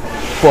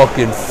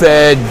 Fucking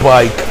fag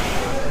bike.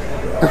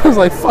 I was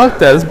like, fuck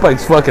that, this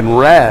bike's fucking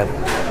rad.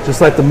 Just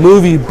like the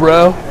movie,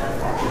 bro.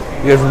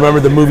 You guys remember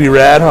the movie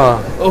Rad,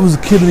 huh? I was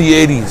a kid of the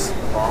 80s.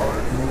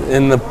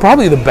 And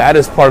probably the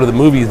baddest part of the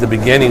movie is the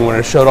beginning when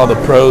it showed all the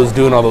pros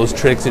doing all those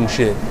tricks and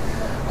shit.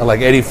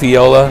 Like Eddie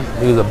Fiola,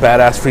 he was a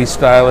badass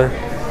freestyler.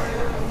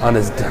 I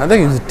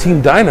think he was a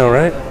Team Dyno,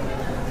 right?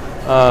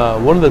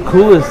 One of the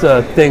coolest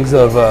things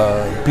of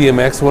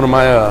BMX, one of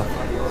my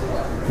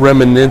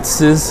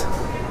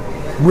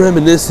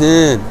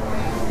reminiscing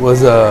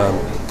was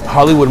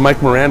Hollywood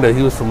Mike Miranda.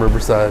 He was from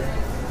Riverside.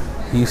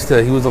 He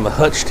was on the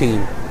Hutch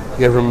team.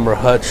 You guys remember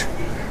Hutch?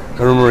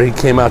 I remember he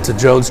came out to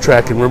Jones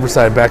Track in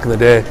Riverside back in the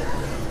day.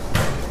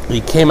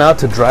 He came out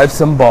to drive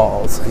some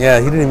balls. Yeah,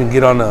 he didn't even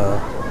get on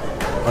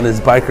his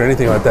bike or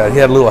anything like that. He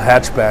had a little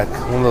hatchback,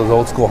 one of those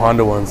old school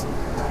Honda ones.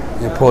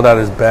 He pulled out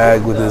his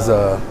bag with his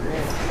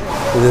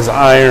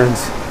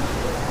irons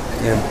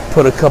and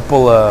put a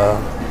couple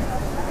of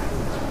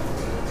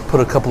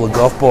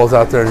golf balls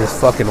out there and just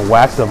fucking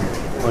whacked them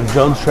on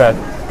Jones Track.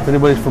 If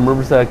anybody's from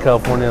Riverside,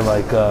 California,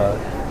 like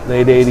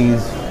late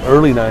 80s,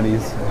 early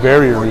 90s,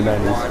 very early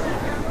 90s,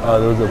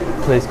 there was a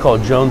place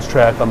called Jones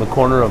Track on the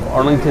corner of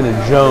Arlington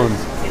and Jones.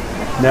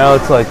 Now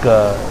it's like,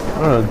 I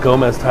don't know,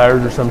 Gomez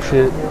Tires or some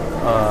shit.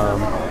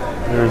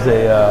 There's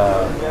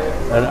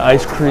an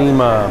ice cream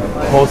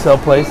wholesale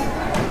place.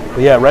 But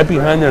yeah, right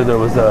behind there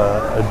was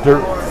a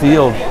dirt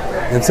field.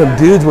 And some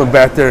dudes went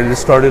back there and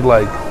just started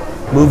like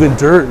moving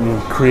dirt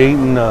and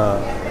creating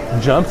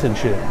jumps and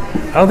shit.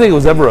 I don't think it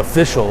was ever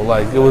official.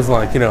 Like, it was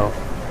like, you know,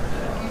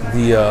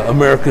 the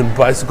American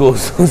Bicycle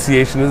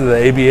Association, is it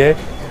the ABA,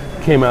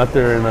 came out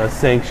there and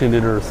sanctioned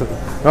it or something.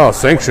 Oh,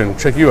 sanctioned,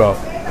 check you out.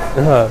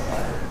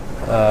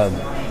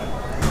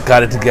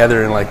 Got it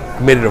together and like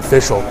made it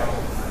official.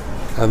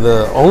 And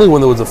the only one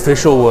that was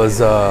official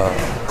was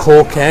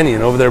Cole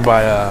Canyon over there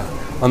by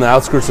on the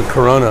outskirts of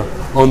Corona,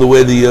 on the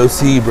way to the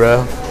OC,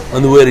 bro,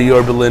 on the way to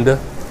Yorba Linda.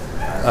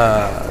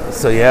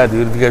 So yeah,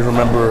 dude, if you guys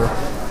remember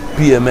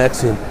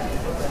BMXing,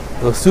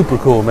 it was super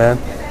cool, man.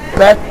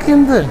 Back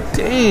in the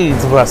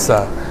days,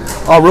 Rasa.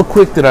 Oh, real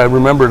quick, that I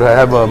remembered, I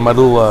have my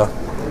little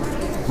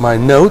my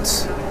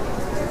notes,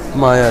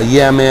 my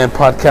Yeah Man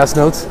podcast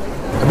notes.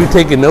 I've been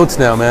taking notes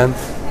now, man.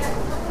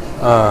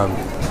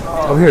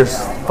 Over here,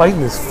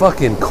 fighting is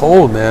fucking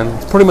cold, man.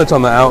 It's pretty much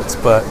on the outs,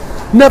 but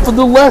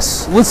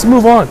nevertheless, let's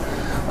move on.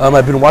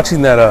 I've been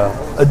watching that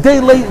A Day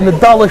Late and a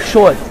Dollar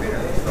Short.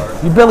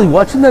 You barely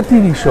watching that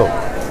TV show?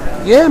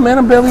 Yeah, man,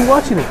 I'm barely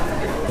watching it.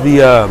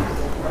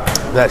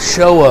 That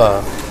show,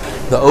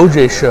 the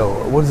OJ show.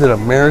 What is it,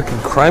 American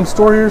Crime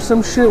Story or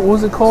some shit? What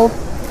was it called?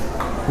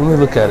 Let me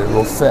look at it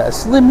real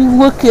fast. Let me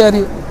look at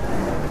it.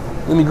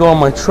 Let me go on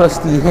my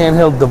trusty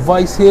handheld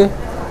device here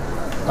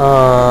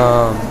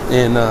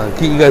and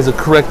get you guys a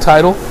correct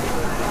title.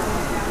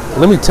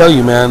 Let me tell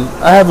you, man,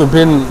 I haven't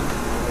been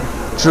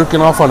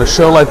jerking off on a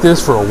show like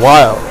this for a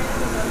while.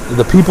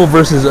 The People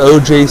versus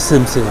O.J.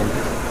 Simpson.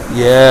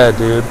 Yeah,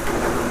 dude.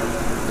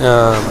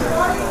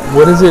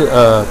 What is it?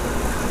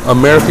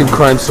 American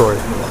Crime Story.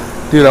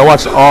 Dude,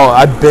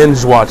 I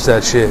binge watched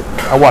that shit.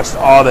 I watched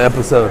all the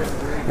episodes.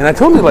 And I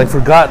totally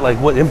forgot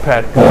what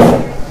impact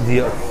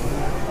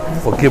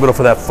give it up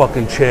for that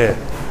fucking chair.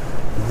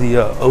 The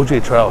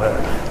OJ trial had.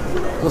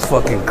 It was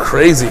fucking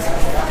crazy.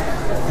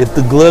 If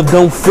the glove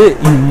don't fit,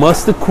 you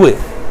must acquit.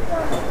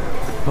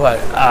 But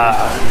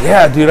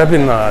yeah, dude, I've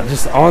been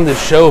just on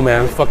this show,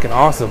 man. It's fucking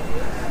awesome.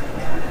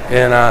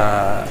 And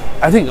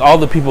I think all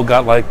the people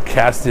got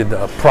casted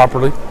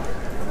properly.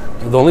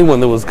 The only one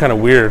that was kind of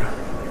weird,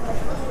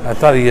 I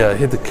thought he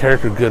hit the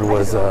character good,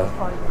 was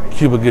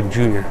Cuba Gooding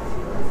Jr.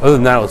 Other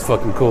than that, it was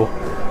fucking cool.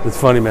 It's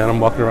funny, man.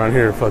 I'm walking around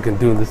here fucking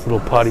doing this little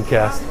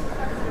podcast,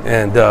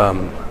 and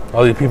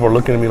all these people are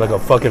looking at me like a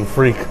fucking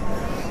freak.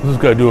 What's this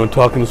guy doing,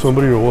 talking to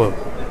somebody or what?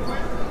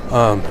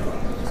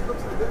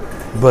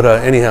 But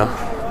anyhow,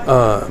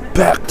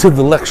 back to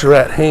the lecture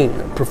at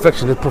hand.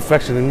 Perfection is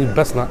perfection, and you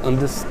best not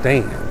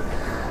understand.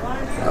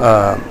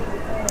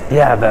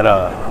 Yeah, that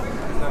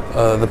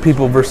the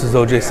People versus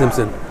O.J.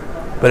 Simpson.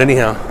 But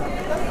anyhow,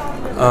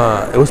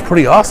 it was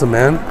pretty awesome,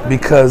 man,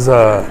 because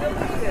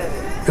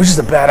it was just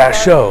a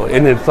badass show,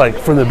 and it's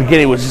from the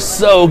beginning it was just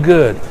so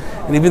good.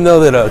 And even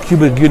though that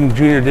Cuba Gooding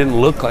Jr. didn't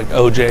look like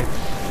O.J.,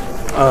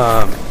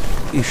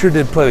 he sure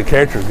did play the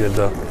character good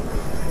though.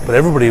 But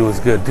everybody was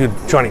good, dude.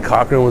 Johnny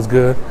Cochran was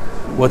good.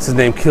 What's his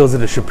name? Kills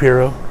it at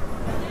Shapiro.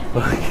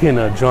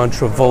 John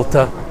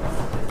Travolta.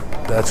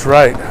 That's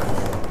right.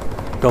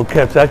 Don't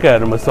catch that guy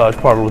at a massage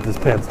parlor with his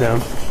pants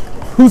down.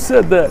 Who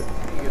said that?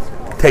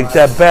 Take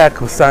that back.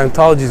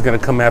 Scientology's gonna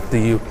come after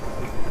you.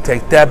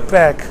 Take that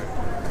back.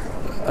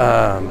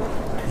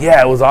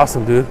 Yeah, it was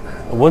awesome, dude.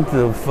 I went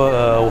to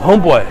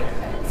Homeboy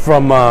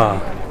from I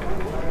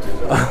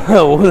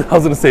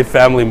was gonna say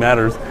Family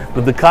Matters,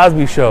 but The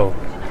Cosby Show.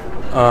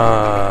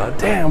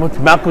 Damn, what's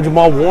Malcolm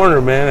Jamal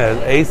Warner, man, as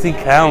AC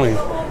Cowling.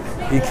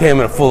 He came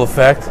in full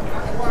effect.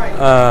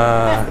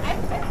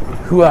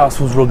 Who else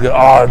was real good?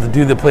 Oh, the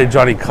dude that played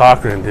Johnny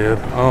Cochran, dude.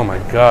 Oh my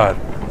God,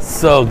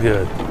 so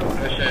good.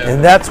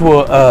 And that's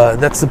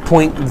the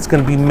point that's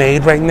going to be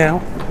made right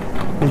now,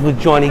 is with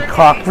Johnny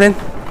Cochran.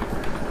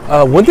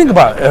 One thing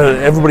about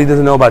everybody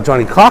doesn't know about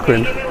Johnny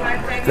Cochran,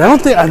 and I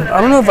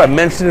don't know if I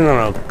mentioned it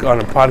on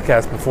a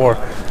podcast before.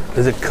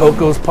 Is it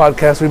Coco's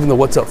podcast or even the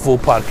What's Up Fool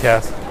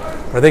podcast?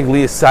 Or I think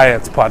Leah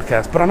Syatt's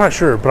podcast, but I'm not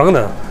sure. But I'm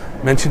going to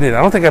mention it.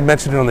 I don't think I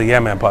mentioned it on the Yeah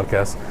Man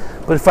podcast,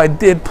 but if I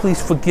did,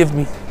 please forgive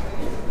me.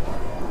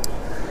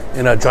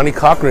 And Johnny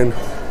Cochran,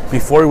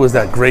 before he was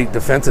that great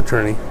defense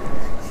attorney,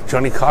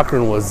 Johnny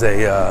Cochran was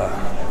a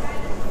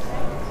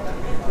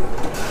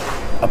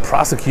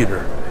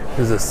prosecutor.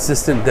 He was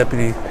assistant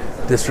deputy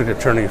district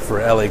attorney for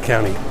LA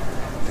County.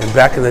 And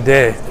back in the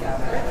day,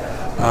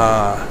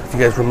 if you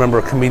guys remember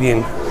a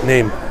comedian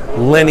named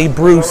Lenny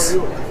Bruce,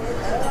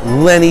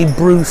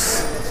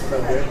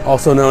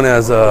 also known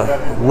as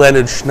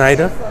Leonard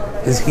Schneider,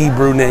 his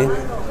Hebrew name.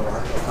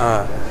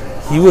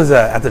 He was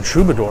at the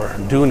Troubadour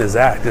doing his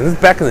act. And this is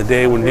back in the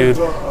day when, dude,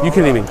 you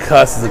couldn't even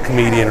cuss as a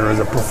comedian or as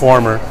a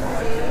performer.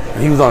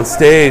 And he was on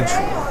stage,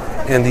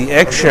 and the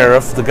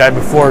ex-sheriff, the guy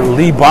before,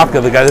 Lee Baca,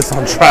 the guy that's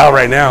on trial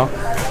right now,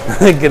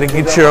 gonna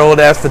get your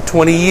old ass for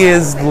 20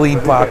 years, Lee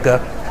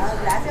Baca.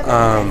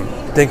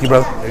 Thank you,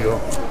 brother. There you go.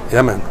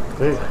 Yeah, man.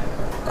 Hey.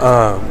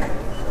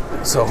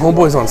 So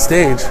Homeboy's on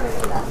stage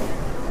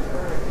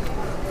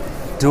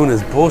doing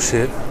his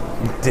bullshit.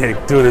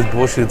 Doing his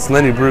bullshit. It's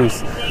Lenny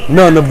Bruce.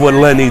 None of what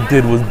Lenny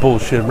did was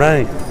bullshit,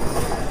 right?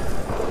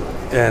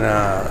 And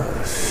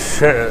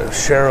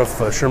Sheriff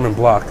Sherman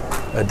Block,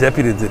 a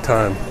deputy at the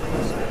time,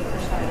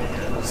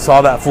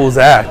 saw that fool's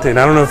act, and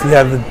I don't know if he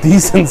had the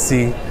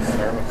decency.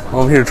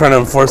 I'm here trying to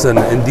enforce an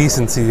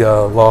indecency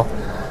law.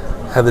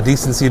 Had the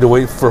decency to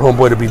wait for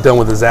Homeboy to be done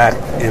with his act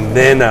and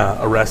then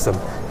arrest him.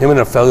 Him and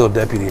a fellow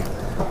deputy.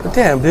 But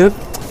damn, dude,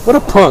 what a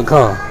punk,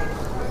 huh?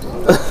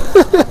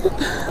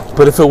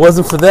 But if it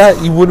wasn't for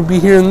that, you wouldn't be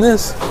hearing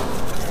this.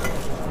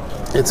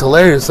 It's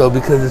hilarious though,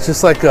 because it's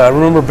just I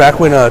remember back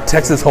when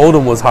Texas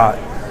Hold'em was hot,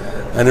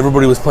 and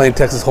everybody was playing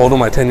Texas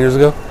Hold'em 10 years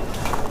ago.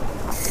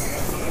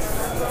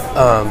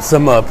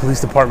 Some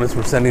police departments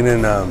were sending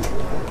in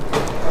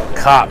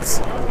cops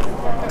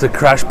to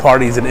crash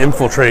parties and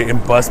infiltrate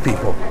and bust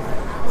people.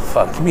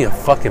 Fuck, give me a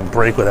fucking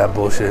break with that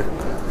bullshit.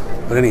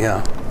 But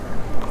anyhow,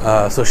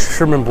 so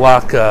Sherman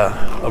Block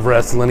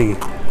arrests Lenny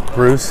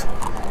Bruce,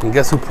 and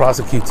guess who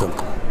prosecutes him?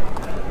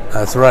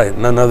 That's right,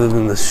 none other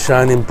than the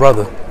shining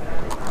brother,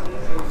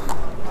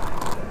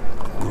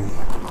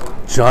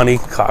 Johnny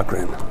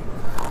Cochran.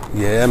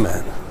 Yeah,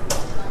 man.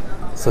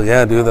 So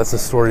yeah, dude, that's the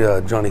story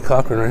of Johnny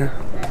Cochran right here.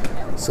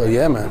 So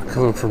yeah, man,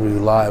 coming from you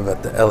live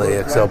at the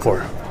LAX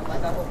airport.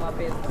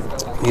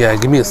 Yeah,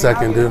 give me a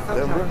second, dude.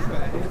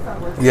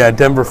 Yeah,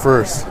 Denver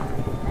first.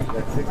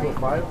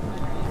 605?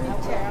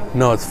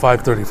 No, it's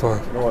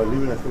 5:35. No, I'm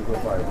leaving at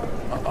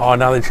 6:05. Oh,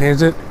 now they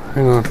changed it?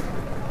 Hang on.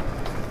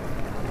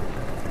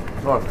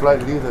 No, our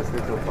flight leaves at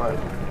 6:05.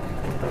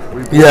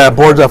 Yeah,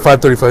 board's at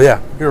 5:35. Yeah,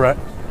 you're right.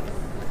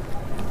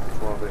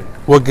 12 a.m.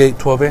 What gate?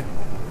 12A?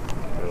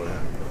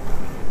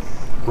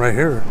 Right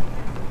here.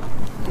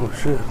 Oh,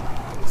 shit.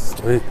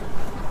 Sweet.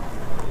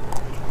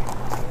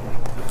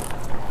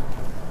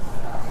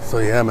 So,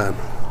 yeah, man.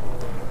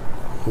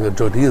 We got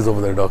Joe Diaz over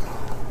there, dog.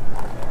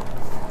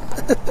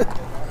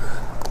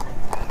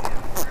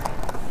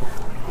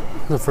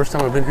 The first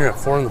time I've been here at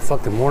 4 in the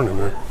fucking morning,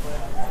 man.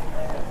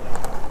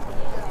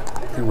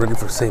 Get ready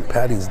for St.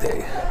 Patty's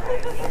Day.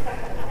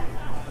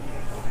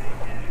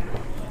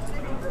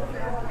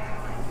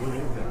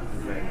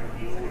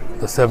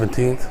 The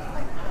 17th.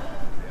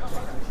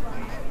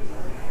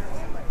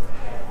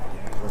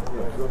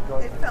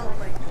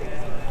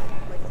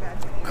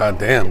 God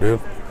damn, dude.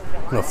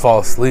 I'm gonna fall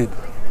asleep.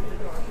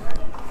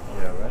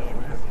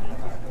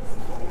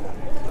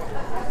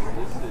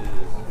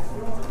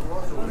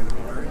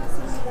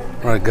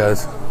 All right,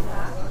 guys.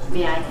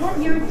 May I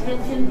have your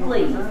attention,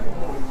 please?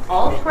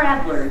 All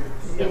travelers,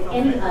 if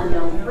any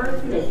unknown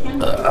person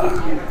attempts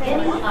to use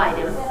any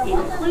item,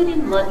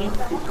 including luggage, to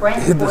Hit the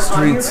transport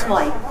on your streets.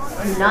 flight,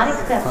 do not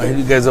accept I'll it. hit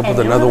you guys up with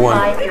And another one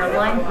notify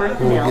airline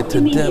personnel get to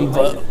immediately.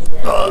 Denver. Do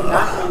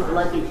not leave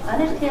luggage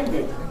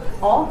unattended.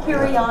 All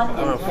carry-on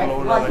and checked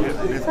luggage is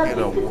It's been subject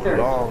to a search.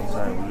 long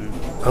time, dude.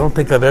 I don't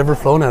think I've ever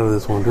flown out of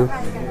this one, dude.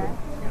 I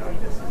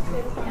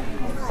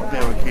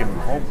never came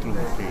home through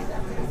the gate.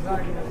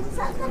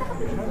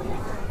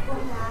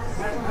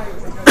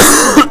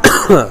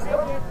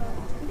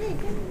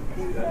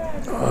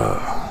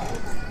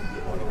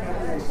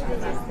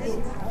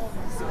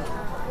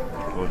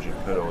 Told you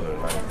put over there,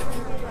 like,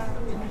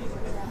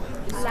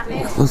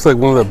 Looks like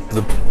one of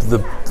the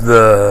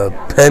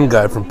Penn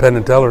guy from Penn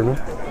and Teller, no?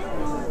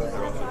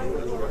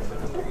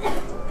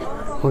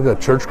 Like a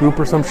church group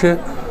or some shit?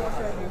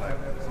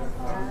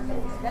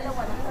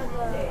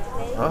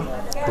 huh?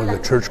 Like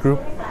a church group?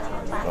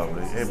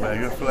 Probably. Hey man,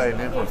 you're flying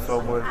in from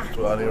somewhere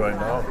to out here right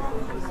now.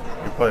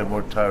 You're probably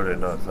more tired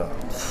than us, huh?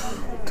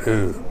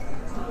 Dude,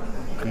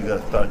 You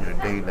gotta start your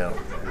day now.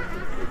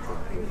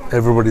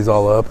 everybody's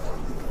all up.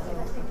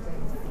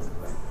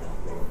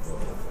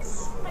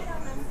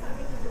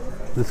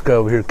 This guy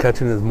over here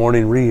catching his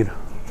morning read.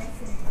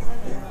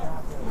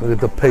 Look at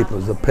the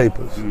papers,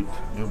 Dude,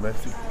 New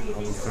Mexico,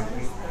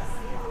 Albuquerque,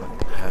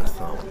 has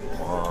some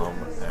bomb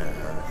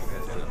ass.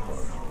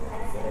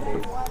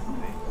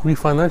 Where do you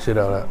find that shit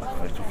out at?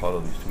 I used to follow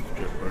these two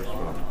strippers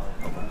from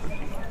Albuquerque.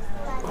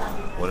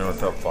 One of them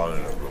stopped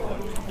following them, bro.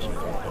 She was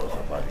gonna tell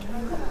somebody.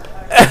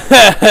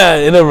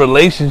 In a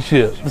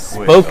relationship.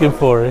 Spoken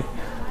for it.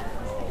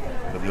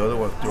 But the other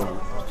one still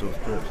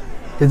strips.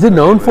 Is it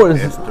known for,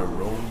 Esther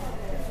Rose.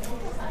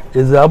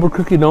 is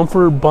Albuquerque known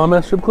for bomb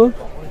ass strip clubs?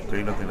 There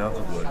ain't nothing else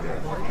to do like that.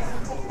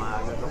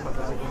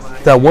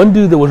 That one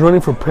dude that was running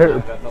for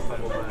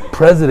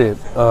president,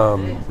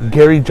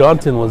 Gary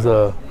Johnson, was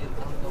he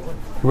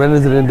ran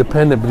as an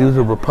independent, but he was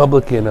a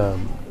Republican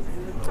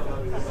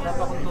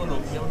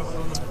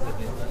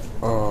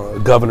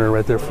governor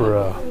right there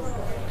for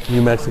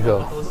New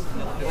Mexico.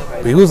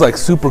 But he was like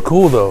super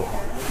cool though.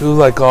 He was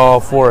like all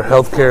for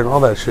healthcare and all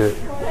that shit.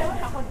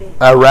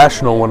 A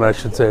rational one, I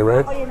should say,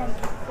 right?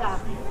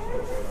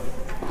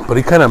 But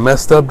he kind of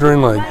messed up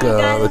during like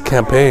the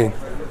campaign.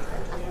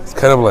 It's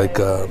kind of like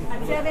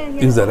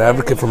he's an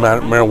advocate for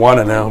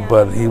marijuana now,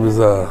 but he was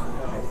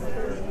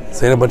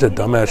saying a bunch of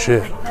dumbass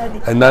shit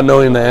and not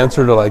knowing the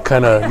answer to like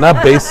kind of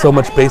not so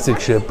much basic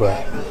shit,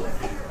 but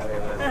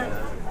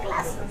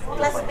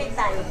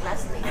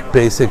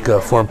basic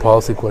foreign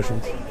policy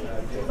questions.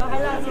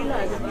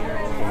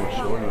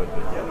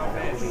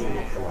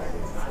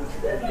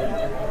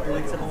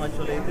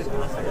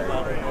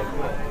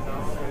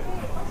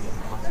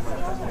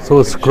 So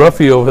it's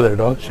scruffy over there,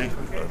 dog. I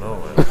know,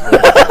 man.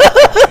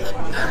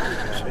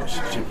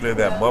 she played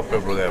that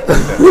Muppet, bro, that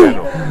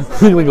piano.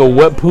 Looking like a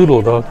wet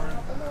poodle, dog.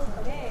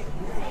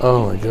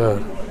 Oh my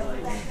god.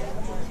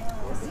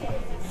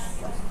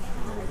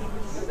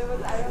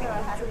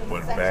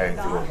 When bang, it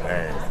was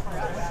bang.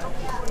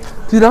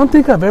 Dude, I don't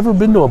think I've ever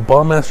been to a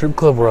bomb ass strip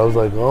club where I was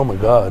like, oh my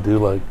god,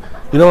 dude, like,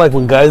 you know, like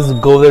when guys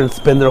go there and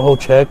spend their whole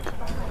check,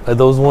 like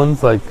those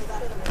ones, like,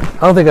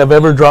 I don't think I've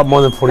ever dropped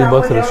more than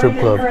 $40 at a strip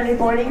club.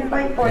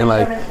 And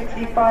like,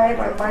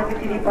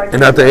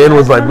 and at the end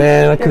was like,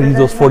 man, I could use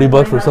those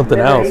 $40 for something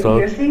else,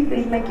 dog.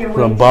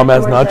 Some bomb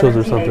ass nachos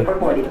or something.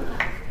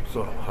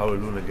 So how are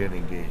Luna getting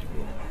engaged,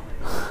 bro?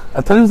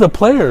 I thought he was a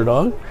player,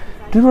 dog.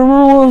 Dude,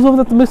 remember when I was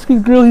over at the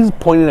Mexican grill? He's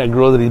pointing at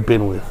girl that he'd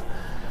been with.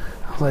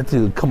 I was like,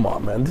 dude, come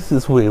on, man. This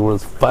is way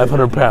worth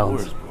 500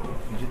 pounds. He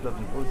just got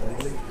divorced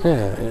lately.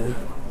 Yeah.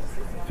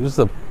 He was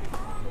a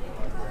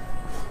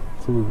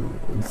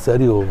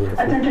serio over there.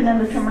 Attention in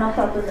the terminal,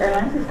 Southwest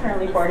Airlines is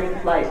currently boarding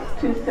flight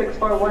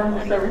 2641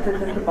 with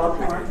services into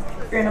Baltimore.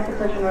 If you're in a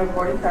position of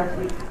boarding pass,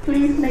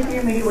 please make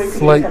your immediate way to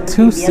Flight gate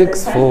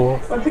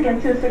 264. Once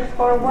again,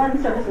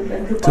 2641 services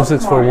into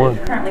 2641. Baltimore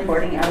is currently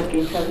boarding out of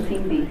gate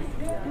 17B.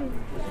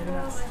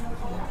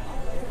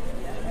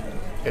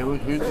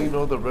 And who do you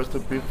know the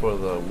recipe for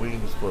the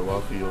wings for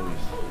raviolis?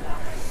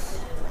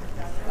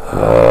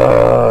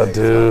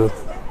 Dude.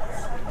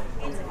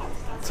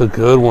 It's a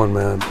good one,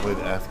 man. With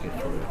asking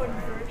for it.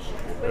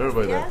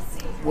 Everybody there.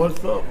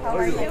 What's up? How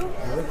are you?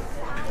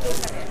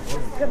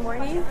 Good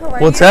morning. How are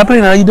What's you?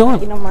 happening? How you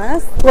doing? No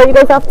más. Where you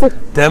guys off to?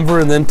 Denver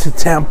and then to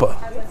Tampa.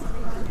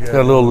 Got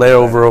a little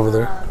layover over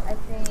there. I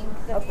think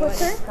the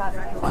butcher.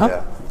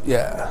 Huh?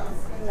 Yeah.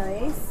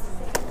 Nice.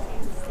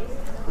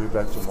 We'll be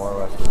back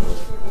tomorrow afternoon.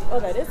 Oh,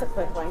 that is a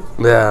quick one.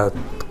 Yeah,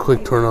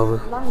 quick turnover.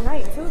 Long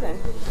night too then.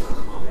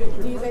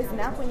 Do you guys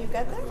nap when you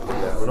get there?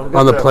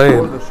 On the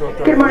plane.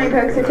 Good morning,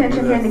 folks.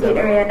 Attention here in the gate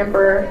area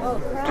number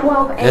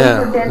 12A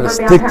Yeah, for Denver. let's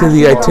bound stick to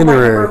the passenger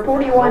itinerary. Number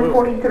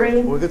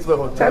 4143. We'll get to the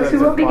hotel. Folks, we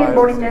will begin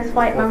boarding this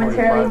flight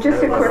momentarily.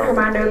 Just a quick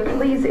reminder,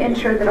 please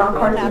ensure that all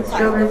cars and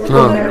strollers,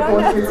 medical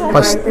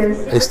assistance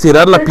devices,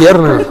 Estirar la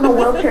pierna. personal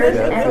wheelchairs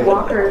and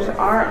walkers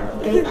are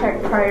gate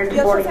checked prior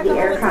to boarding the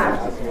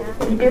aircraft.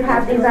 If you do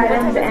have these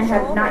items and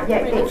have not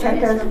yet gate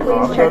checked us,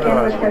 please check in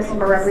with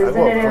customer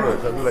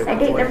representative at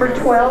gate number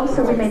 12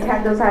 so we may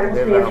tag those items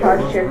free of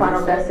charge to your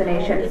final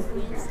destination.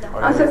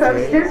 Also,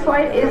 folks, this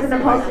flight is an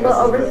impossible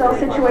oversell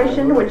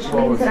situation, which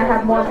means that I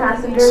have more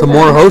passengers Some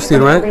more than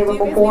hosting, right?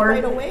 available for.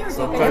 And looking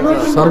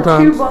for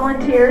Sometimes. 2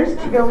 volunteers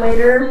to go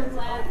later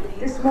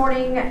this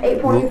morning,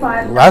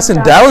 8:45. Last in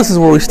Dallas is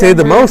where we stayed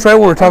the most, right?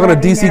 When we were talking to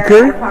DC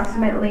Curry.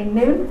 Approximately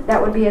noon. That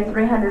would be a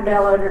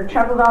 $300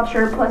 travel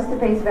voucher plus the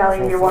face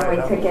value of your one-way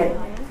ticket.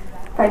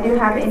 If I do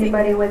have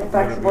anybody with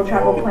flexible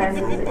travel plans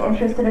who is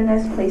interested in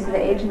this, please see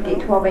the agent gate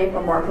 12A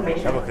for more I have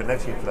information. a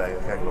connection flight.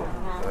 I can't go. I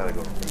gotta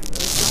go.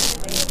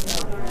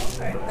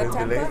 At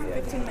Tampa,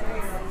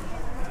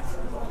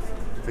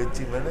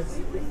 15 minutes. 15 minutes?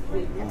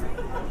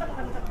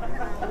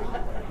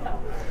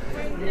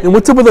 And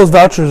what's up with those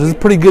vouchers? Is it a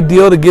pretty good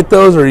deal to get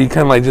those, or are you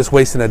kind of like just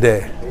wasting a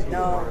day?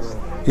 No.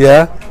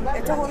 Yeah?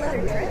 It's a whole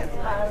other trip.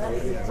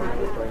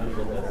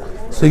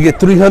 So you get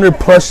 300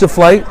 plus the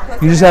flight?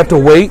 You just have to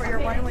wait? For your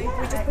one-way, we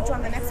just put you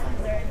on the next one.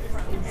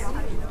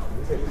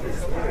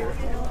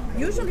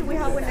 Usually we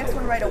have one next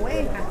one right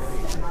away.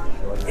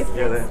 If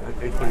Yeah, that's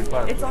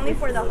 8:45. it's only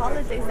for the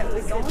holidays that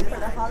we don't. For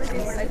the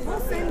holidays, we're like, we'll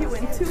send you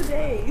in 2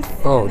 days.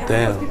 Oh, And then we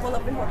damn. put people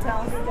up in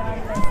hotels.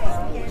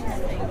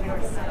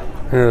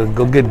 Here,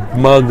 go get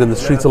mugged in the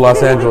streets of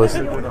Los Angeles.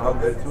 No, for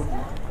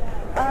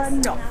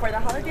the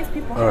holidays,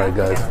 people All right, have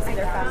to guys. get to see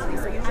their family.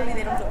 So usually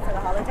they don't do it for the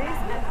holidays.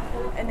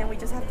 And then we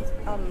just have to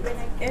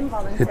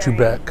involuntary Hit you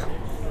back.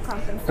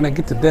 compensation. And I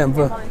get to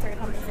Denver Involuntary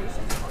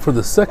compensation. for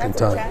the second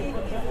That's what time. Chad-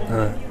 All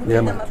right. we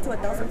Yeah, give them man. up to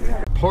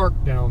 1,300. Park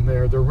down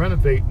there. They're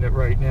renovating it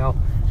right now,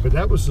 but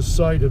that was the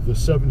site of the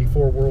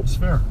 '74 World's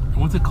Fair,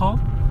 What's it called?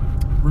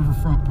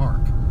 Riverfront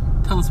Park.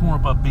 Tell us more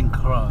about Bing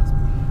Crosby.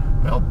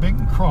 Well,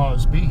 Bing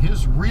Crosby,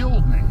 his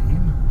real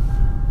name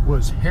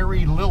was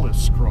Harry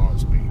Lillis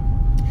Crosby.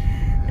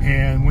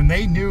 And when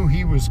they knew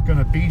he was going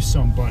to be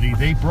somebody,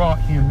 they brought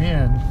him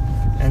in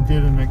and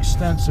did an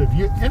extensive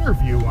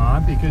interview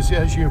on, because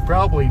as you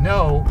probably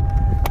know,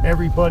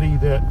 everybody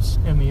that's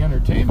in the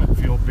entertainment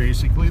field,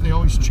 basically, they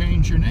always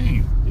change your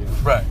name.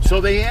 Right. So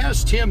they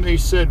asked him, they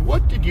said,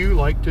 what did you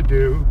like to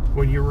do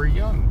when you were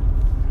young?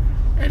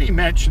 And he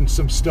mentioned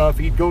some stuff.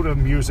 He'd go to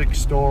music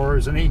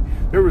stores, and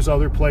there was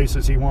other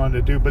places he wanted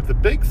to do. But the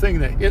big thing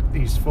that hit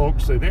these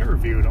folks that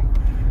interviewed him,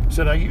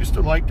 said, I used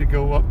to like to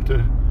go up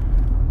to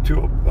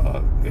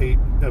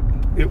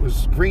it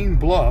was Green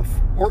Bluff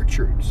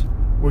Orchards,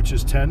 which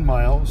is 10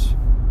 miles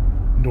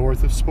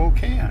north of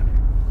Spokane.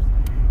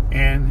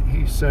 And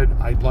he said,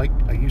 I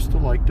used to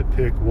like to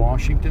pick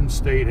Washington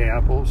State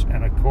apples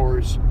and, of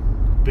course,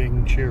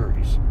 Bing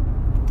cherries.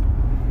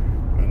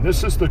 And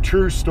this is the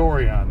true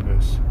story on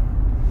this.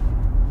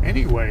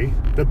 Anyway,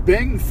 the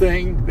Bing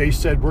thing, they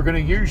said, we're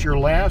going to use your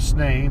last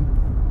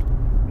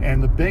name,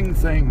 and the Bing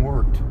thing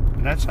worked.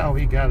 And that's how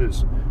he got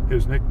his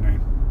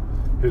nickname,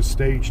 his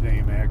stage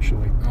name,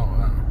 actually. Oh,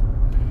 wow.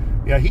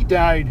 Yeah, he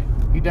died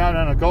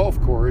on a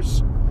golf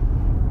course.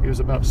 He was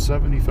about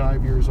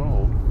 75 years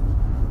old.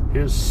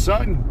 His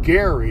son,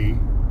 Gary,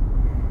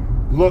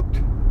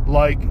 looked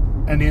like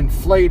an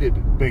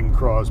inflated Bing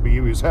Crosby. He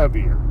was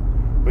heavier,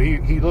 but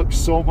he looked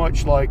so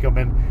much like him.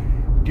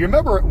 And do you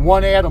remember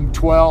One Adam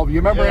 12? You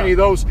remember any of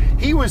those?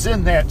 He was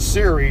in that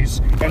series,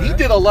 and he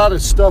did a lot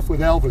of stuff with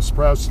Elvis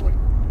Presley.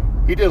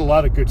 He did a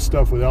lot of good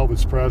stuff with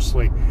Elvis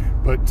Presley,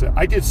 but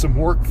I did some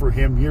work for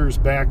him years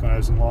back when I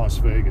was in Las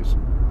Vegas.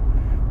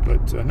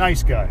 But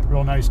nice guy,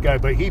 real nice guy.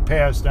 But he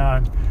passed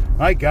on.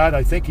 My God,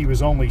 I think he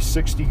was only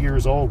 60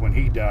 years old when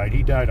he died.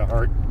 He died of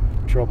heart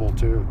trouble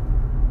too,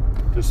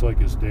 just like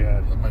his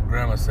dad. My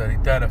grandma said he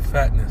died of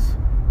fatness.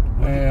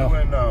 What did you do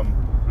in Las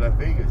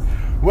Vegas?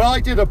 Well,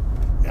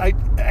 I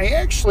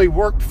actually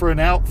worked for an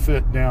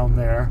outfit down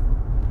there.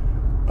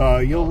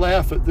 You'll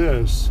laugh at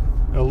this.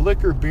 A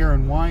liquor, beer,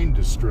 and wine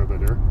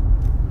distributor.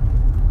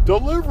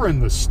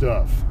 Delivering the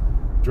stuff.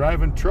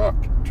 Driving truck,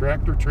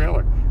 tractor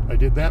trailer. I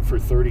did that for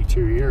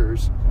 32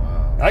 years.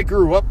 Wow. I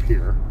grew up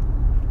here.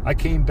 I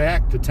came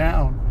back to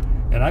town,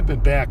 and I've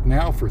been back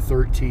now for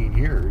 13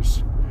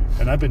 years.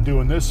 And I've been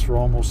doing this for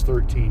almost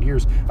 13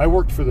 years. I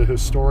worked for the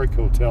Historic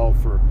Hotel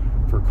for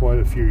quite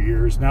a few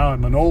years. Now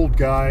I'm an old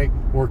guy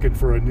working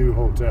for a new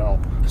hotel.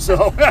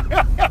 So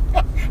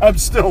I'm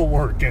still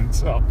working.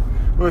 So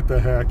what the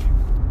heck?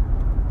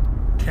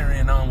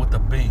 Carrying on with the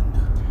Bing.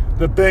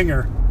 The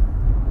Binger.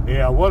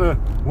 Yeah,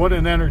 what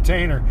an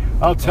entertainer.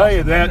 I'll tell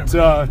you that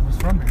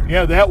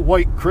that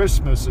White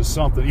Christmas is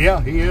something.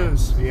 Yeah, he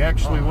is. He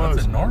actually was.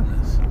 That's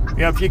enormous.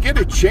 Yeah, if you get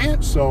a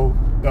chance though,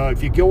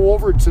 if you go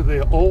over to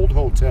the old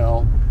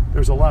hotel,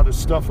 there's a lot of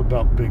stuff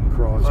about Bing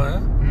Crosby. Oh, yeah?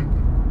 Mm-hmm.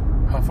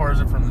 How far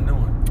is it from the new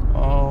one?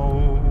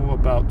 Oh,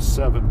 about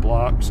 7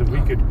 blocks, and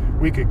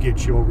we could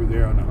get you over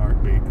there on a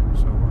heartbeat.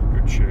 So we're in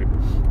good shape.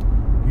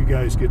 You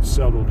guys get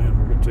settled in.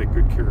 We're going to take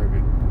good care of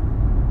you.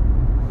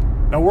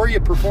 Now, where are you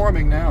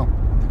performing now?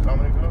 The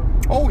Comedy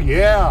Club? Oh,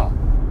 yeah.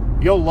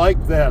 You'll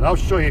like that. I'll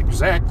show you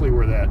exactly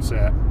where that's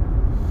at.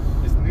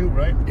 It's new,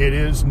 right? It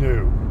is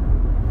new.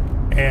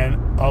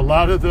 And a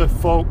lot of the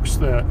folks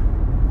that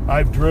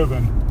I've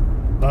driven,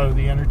 a lot of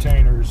the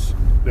entertainers,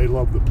 they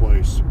love the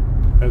place.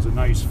 It has a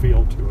nice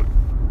feel to it.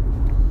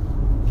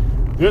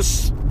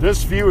 This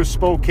view of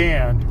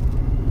Spokane,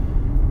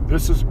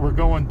 we're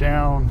going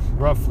down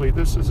roughly,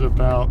 this is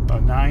about a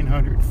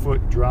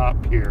 900-foot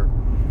drop here.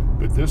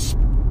 But this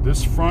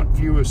front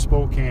view of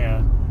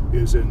Spokane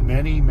is in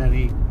many,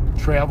 many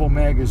travel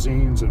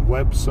magazines and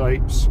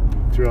websites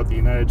throughout the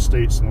United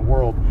States and the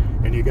world.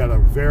 And you got a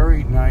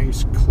very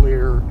nice,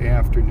 clear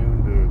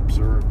afternoon to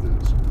observe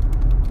this.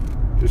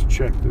 Just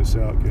check this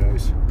out,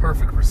 guys.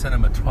 Perfect for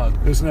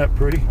cinematography. Isn't that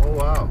pretty? Oh,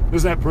 wow.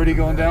 Isn't that pretty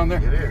going down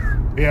there? It is.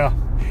 Yeah.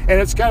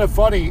 And it's kind of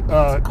funny.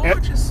 It's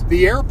gorgeous. At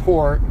the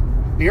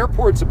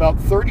airport's about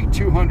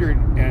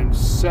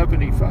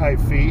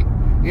 3,275 feet.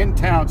 In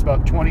town, it's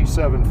about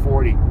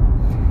 2,740.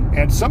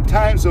 And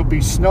sometimes there'll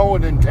be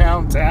snowing in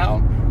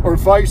downtown or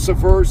vice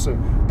versa.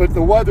 But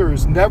the weather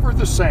is never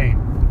the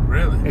same.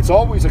 Really? It's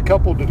always a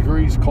couple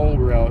degrees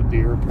colder out at the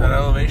airport. That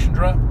elevation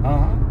drop?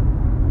 Uh-huh.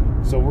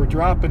 So we're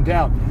dropping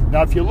down.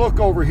 Now, if you look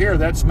over here,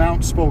 that's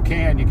Mount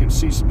Spokane. You can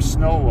see some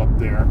snow up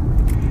there.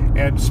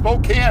 And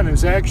Spokane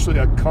is actually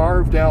a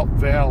carved out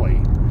valley.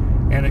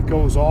 And it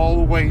goes all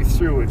the way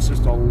through. It's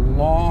just a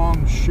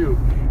long chute.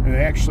 And it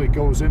actually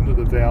goes into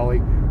the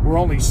valley. We're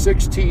only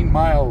 16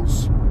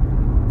 miles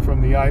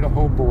from the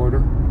Idaho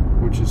border,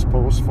 which is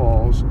Post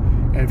Falls.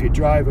 And if you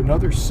drive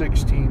another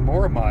 16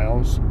 more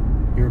miles,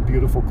 you're in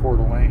beautiful Coeur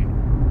d'Alene.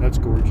 That's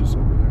gorgeous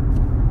over there.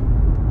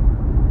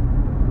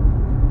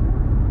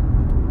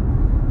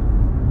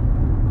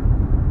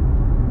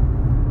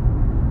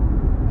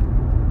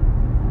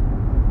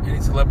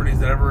 Any celebrities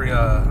that ever you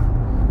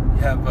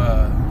have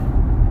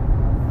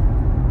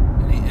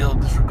any ill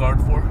disregard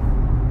for?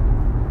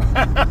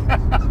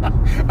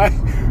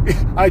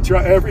 I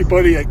try.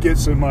 Everybody that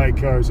gets in my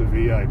car is a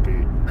VIP.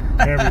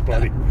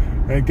 Everybody.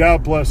 And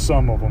God bless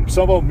some of them.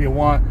 Some of them you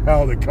want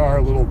out of the car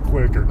a little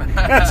quicker.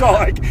 That's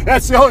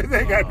the only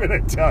thing I'm going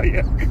to tell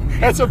you.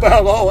 That's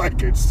about all I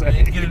can say. You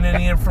ain't getting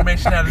any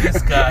information out of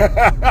this guy.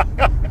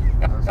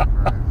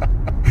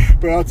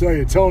 But I'll tell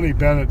you, Tony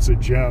Bennett's a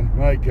gem.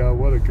 My God,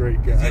 what a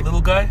great guy. Is he a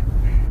little guy?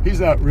 He's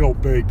not real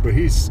big, but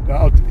he's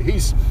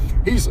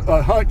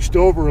hunched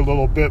over a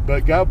little bit.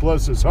 But God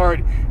bless his heart,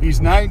 he's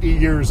 90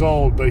 years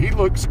old, but he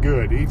looks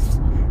good. He's a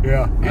good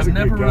guy. I've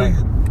never really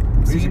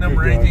seen him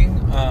or anything.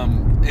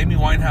 Amy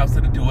Winehouse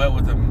did a duet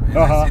with him, and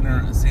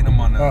I've seen him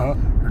on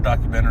her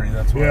documentary.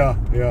 That's why.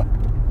 Yeah.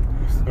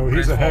 Oh,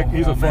 he's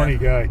a funny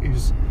guy.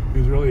 He's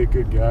really a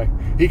good guy.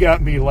 He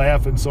got me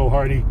laughing so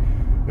hard.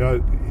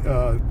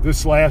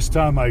 This last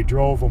time I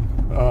drove him,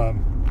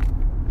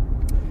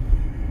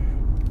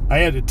 I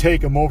had to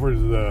take him over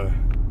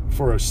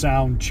for a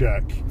sound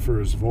check for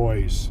his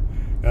voice.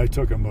 And I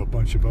took him a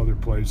bunch of other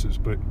places,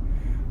 but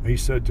he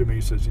said to me,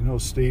 he says,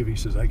 Steve, he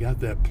says, I got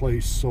that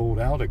place sold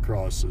out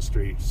across the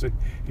street.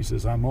 He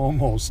says, I'm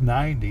almost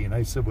 90. And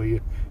I said, well,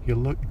 you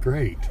look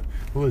great.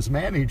 Well, his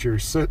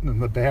manager's sitting in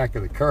the back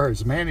of the car.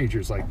 His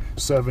manager's like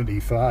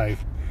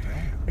 75.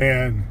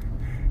 And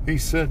I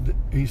said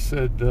to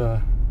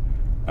him,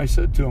 I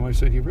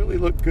said, you really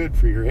look good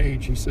for your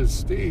age. He says,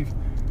 Steve,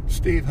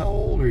 how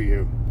old are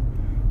you?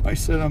 I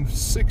said, I'm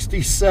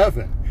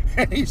 67.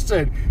 And he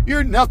said,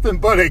 you're nothing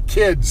but a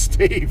kid,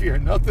 Steve. You're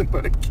nothing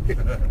but a kid.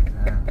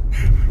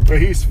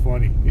 But he's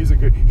funny.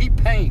 He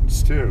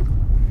paints, too.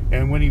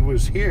 And when he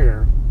was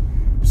here,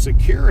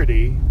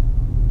 security,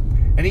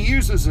 and he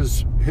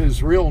uses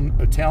his real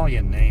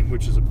Italian name,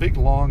 which is a big,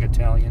 long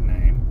Italian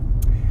name.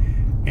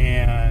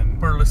 And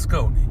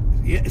Berlusconi.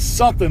 Yeah,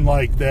 something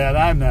like that.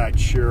 I'm not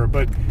sure.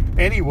 But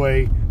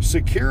anyway,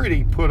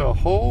 security put a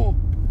whole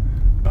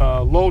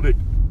load of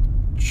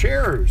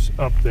chairs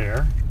up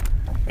there.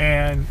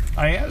 And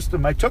I asked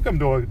him, I took him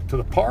to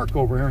the park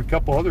over here and a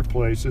couple other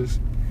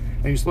places,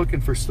 and he's looking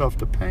for stuff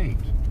to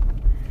paint.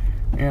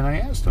 And I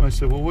asked him, I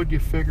said, well, what'd you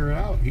figure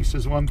out? He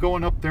says, well, I'm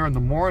going up there in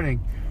the morning,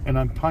 and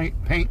I'm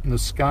painting the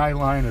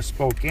skyline of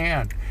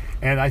Spokane.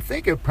 And I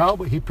think he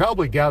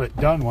probably got it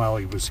done while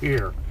he was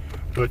here.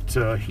 But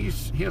he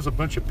has a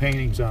bunch of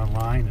paintings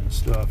online and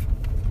stuff.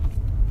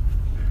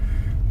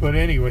 But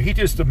anyway, he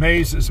just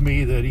amazes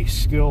me that he's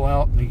still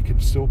out and he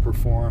can still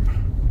perform.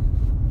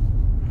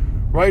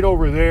 Right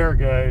over there,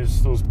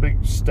 guys, those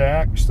big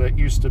stacks, that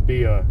used to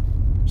be a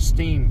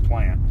steam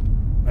plant.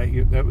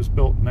 That was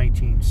built in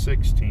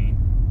 1916.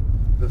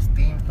 The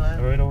steam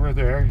plant? Right over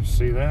there, you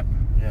see that?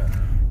 Yeah.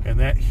 And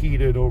that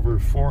heated over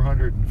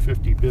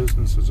 450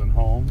 businesses and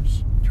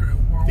homes.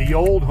 The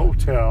old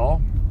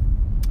hotel,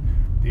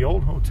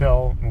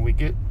 when we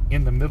get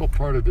in the middle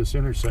part of this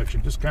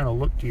intersection, just kind of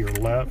look to your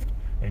left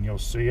and you'll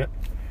see it.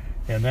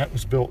 And that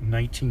was built in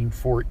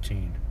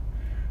 1914.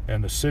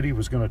 And the city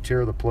was going to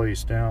tear the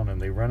place down, and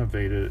they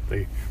renovated it.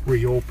 They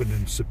reopened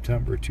in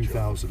September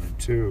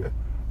 2002.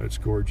 It's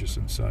gorgeous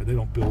inside. They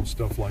don't build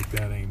stuff like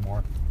that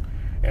anymore.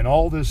 And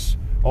all these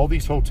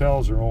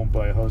hotels are owned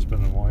by a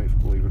husband and wife,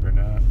 believe it or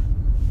not.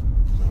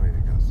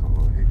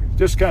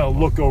 Just kind of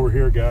look over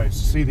here, guys.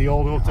 See the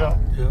old hotel?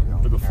 Yeah.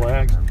 With the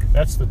flags?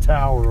 That's the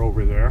tower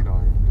over there.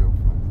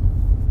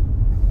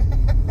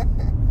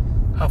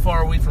 How far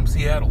are we from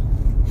Seattle?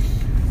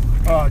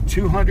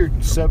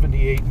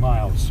 278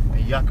 miles.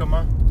 And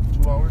Yakima,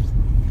 2 hours?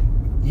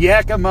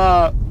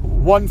 Yakima,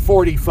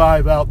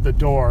 145 out the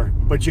door,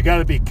 but you got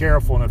to be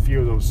careful in a few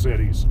of those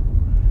cities.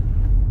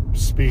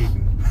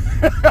 Speeding.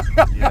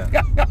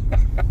 Yeah.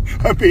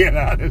 I'm being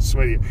honest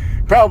with you.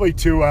 Probably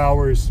 2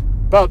 hours.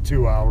 About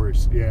 2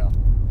 hours, yeah.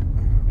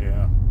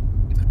 Yeah.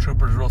 The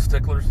troopers real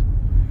sticklers?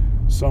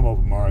 Some of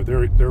them are.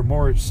 They're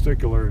more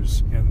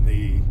sticklers in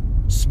the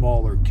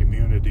smaller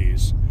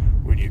communities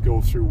when you go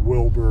through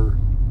Wilbur,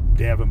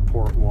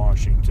 Davenport,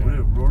 Washington. Where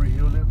did Rory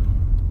Hill live?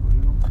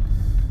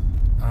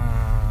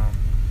 I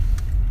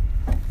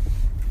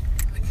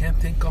can't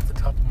think off the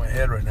top of my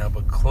head right now,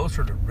 but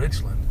closer to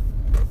Richland.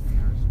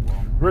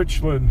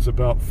 Richland's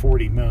about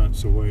 40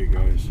 minutes away,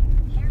 guys.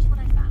 Here's what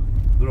I found.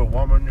 Little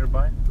Walmart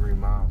nearby? 3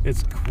 miles.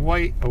 It's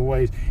quite a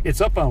ways. It's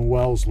up on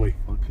Wellesley.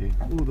 Okay.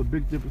 Oh, the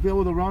big difference. It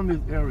was around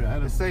this area. I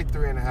had They say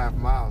 3.5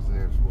 miles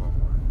nearest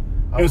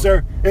Walmart. Is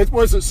there?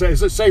 What does it say?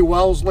 Does it say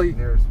Wellesley?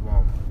 Nearest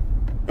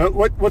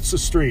Walmart. What's the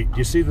street? Do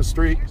you see the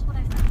street? Here's what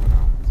I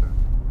found.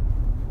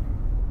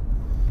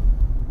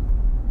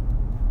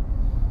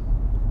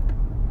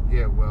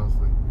 Yeah,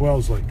 Wellesley.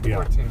 Wellesley. Yeah.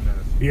 14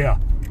 minutes. Yeah.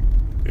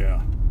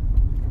 Yeah.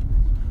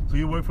 So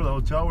you work for the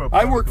hotel? Or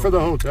I work for the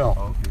hotel.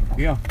 Oh,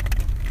 okay. Yeah.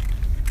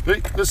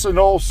 This is an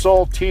old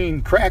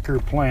saltine cracker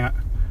plant,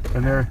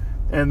 and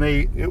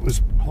it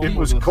was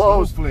the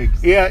closed.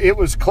 snowflakes. Yeah, it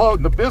was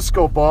closed.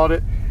 Nabisco bought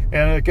it,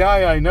 and a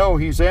guy I know,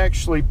 he's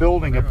actually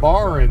building a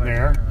bar in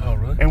there. Oh,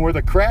 really? And where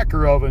the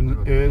cracker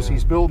oven is,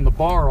 he's building the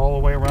bar all the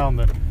way around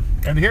the.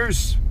 And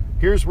here's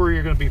where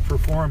you're going to be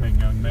performing,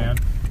 young man.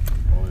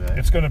 Oh, yeah.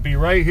 It's going to be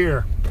right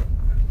here,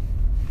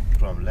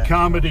 From left.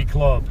 Comedy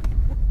Club.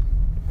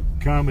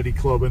 Comedy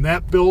Club, and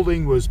that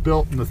building was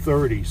built in the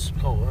 30s.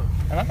 Oh, wow.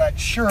 And I'm not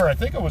sure. I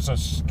think it was a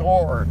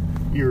store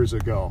years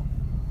ago.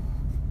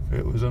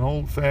 It was an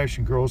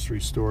old-fashioned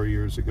grocery store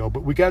years ago.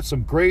 But we got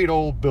some great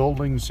old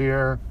buildings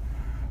here.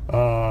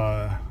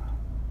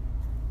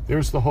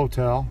 There's the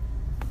hotel.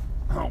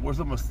 Oh, where's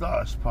the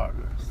massage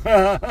parlor?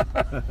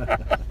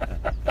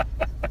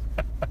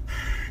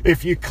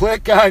 If you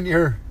click on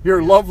your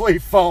lovely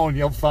phone,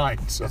 you'll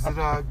find some. Is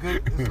it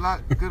good? Is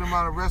a good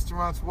amount of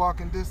restaurants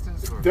walking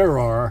distance? Or? There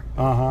are.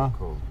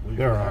 Cool.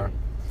 There are.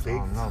 I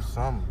don't know,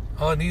 some.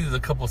 All I need is a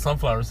couple of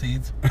sunflower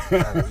seeds.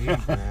 Gotta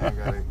eat, man.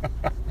 Gotta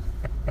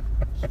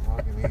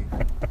fucking eat.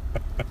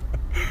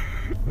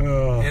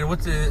 And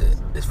what's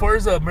as far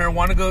as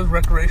marijuana goes,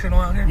 recreational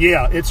out here?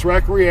 Yeah, it's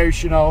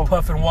recreational.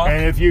 Puff and walk?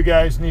 And if you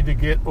guys need to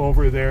get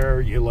over there,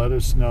 you let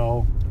us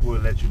know.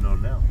 We'll let you know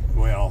now.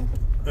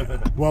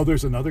 Well,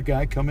 there's another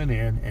guy coming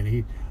in,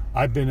 and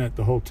I've been at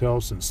the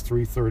hotel since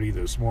 3:30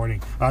 this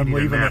morning. I'm Need a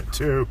leaving nap. at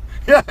 2.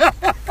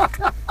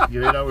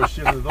 Your 8-hour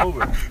shift is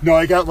over. No,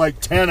 I got like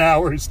 10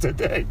 hours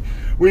today.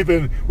 We've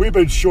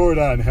been short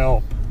on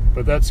help,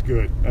 but that's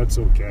good. That's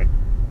okay.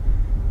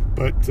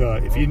 But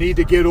if you need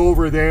to get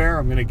over there,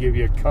 I'm going to give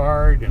you a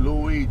card. And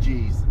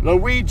Luigi's.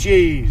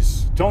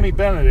 Tony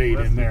Bennett ate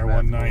in there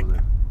one night.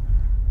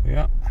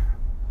 Yeah.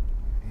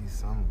 He's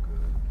some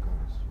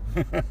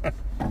good. Gosh.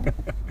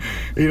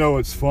 You know,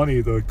 it's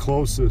funny. The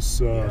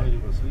closest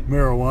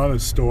marijuana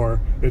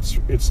store,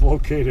 it's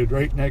located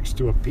right next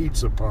to a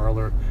pizza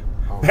parlor.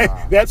 Oh,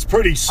 wow. That's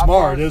pretty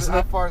smart, isn't How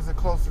it? far is the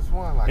closest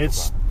one? Like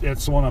It's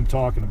the one I'm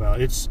talking about.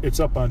 It's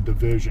up on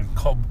Division.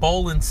 Called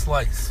Bowl and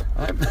Slice. so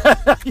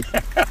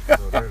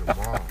they're the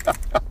bomb.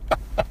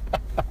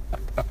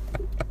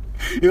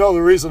 You know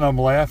the reason I'm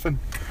laughing?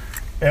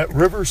 At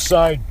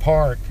Riverside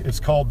Park, it's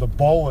called the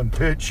Bowl and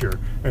Pitcher,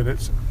 and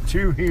it's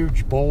 2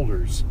 huge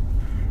boulders.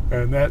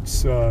 And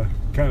that's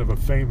kind of a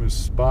famous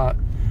spot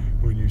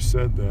when you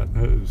said that.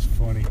 That is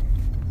funny.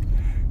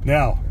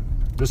 Now,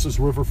 this is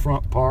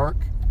Riverfront Park,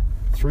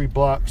 3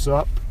 blocks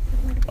up,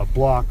 a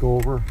block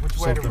over. Which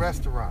way to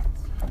restaurants?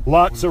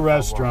 Lots of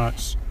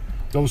restaurants.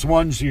 Those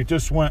ones you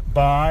just went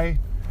by.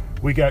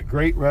 We got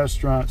great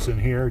restaurants in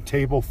here.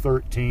 Table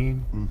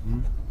 13.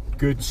 Mm-hmm.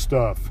 Good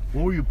stuff.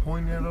 What were you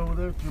pointing at over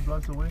there, 3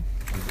 blocks away?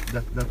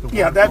 That the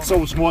Yeah, water that's fountain?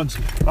 those ones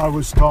I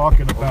was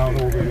talking about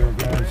over there,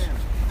 guys.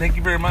 Thank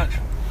you very much.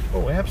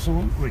 Oh,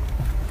 absolutely.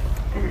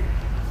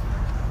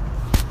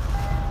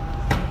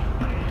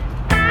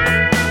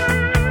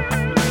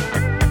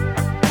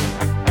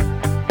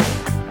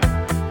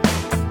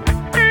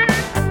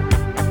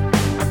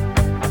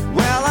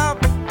 Well, I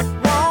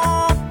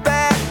won't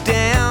back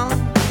down.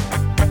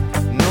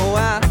 No,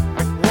 I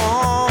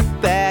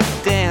won't back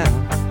down.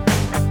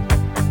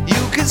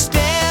 You can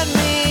stand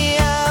me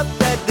up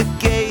at the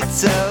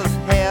gates of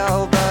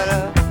hell, but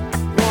I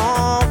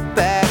won't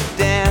back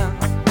down.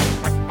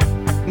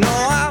 No,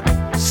 I'll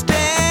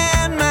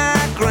stand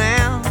my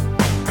ground.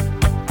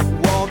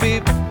 Won't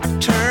be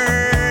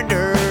turned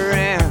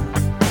around.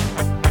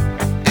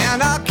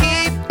 And I'll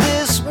keep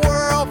this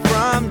world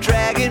from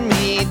dragging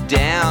me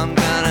down.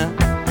 Gonna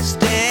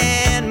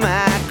stand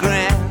my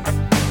ground,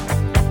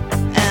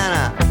 and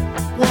I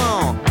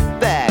won't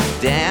back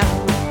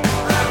down.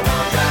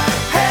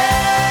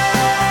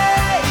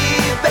 Hey,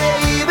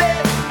 baby,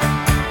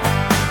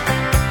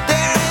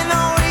 there ain't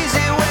no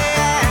easy way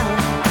out.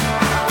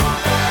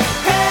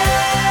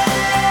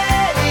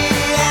 Hey,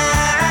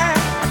 I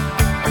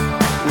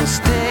will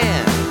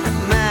stand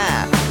my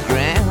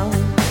ground,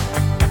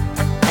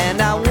 and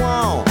I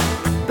won't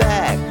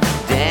back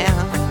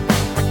down.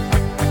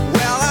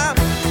 Well, I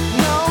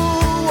know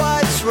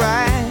what's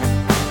right.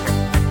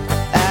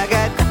 I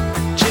got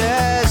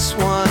just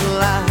one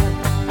life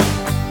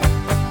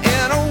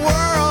in a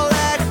world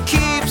that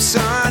keeps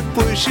on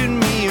pushing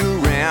me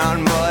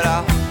around, but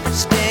I'll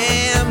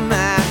stand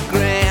my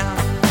ground,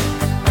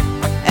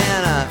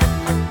 and I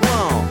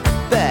won't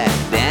back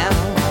down.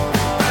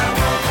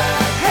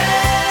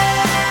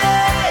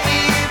 Hey,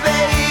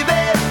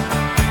 baby,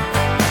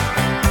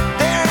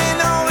 there ain't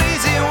no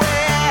easy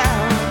way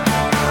out.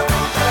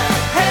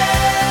 Hey,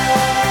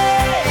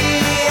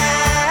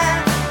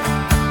 I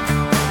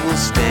will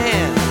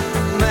stand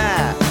my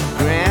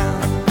ground,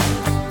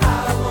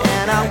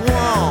 and I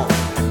won't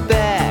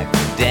back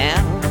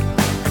down.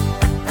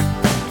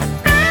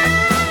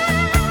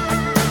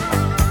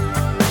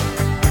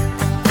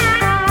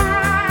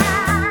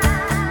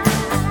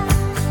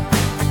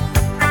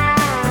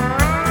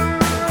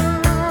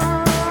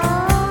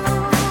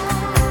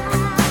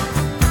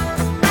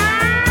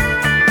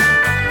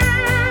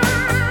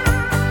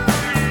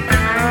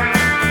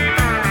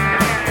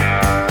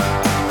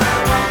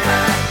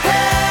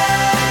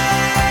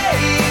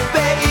 Hey,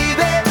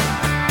 baby,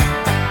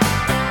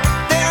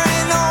 there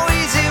ain't no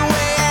easy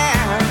way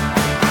out.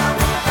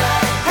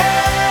 Hey,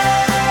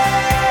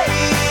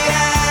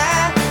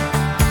 I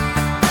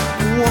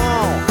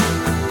won't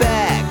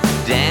back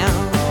down.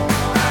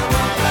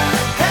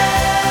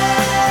 Hey,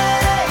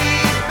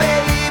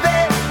 baby,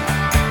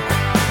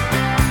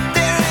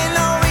 there ain't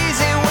no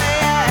easy way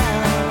out.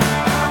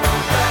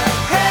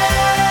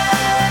 Hey,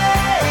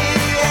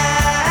 I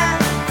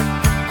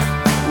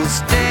will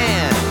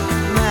stand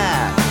my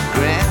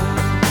ground,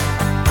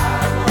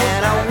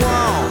 and I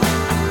won't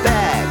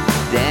back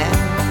down.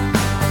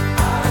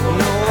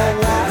 No, I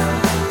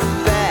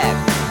won't back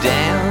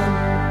down.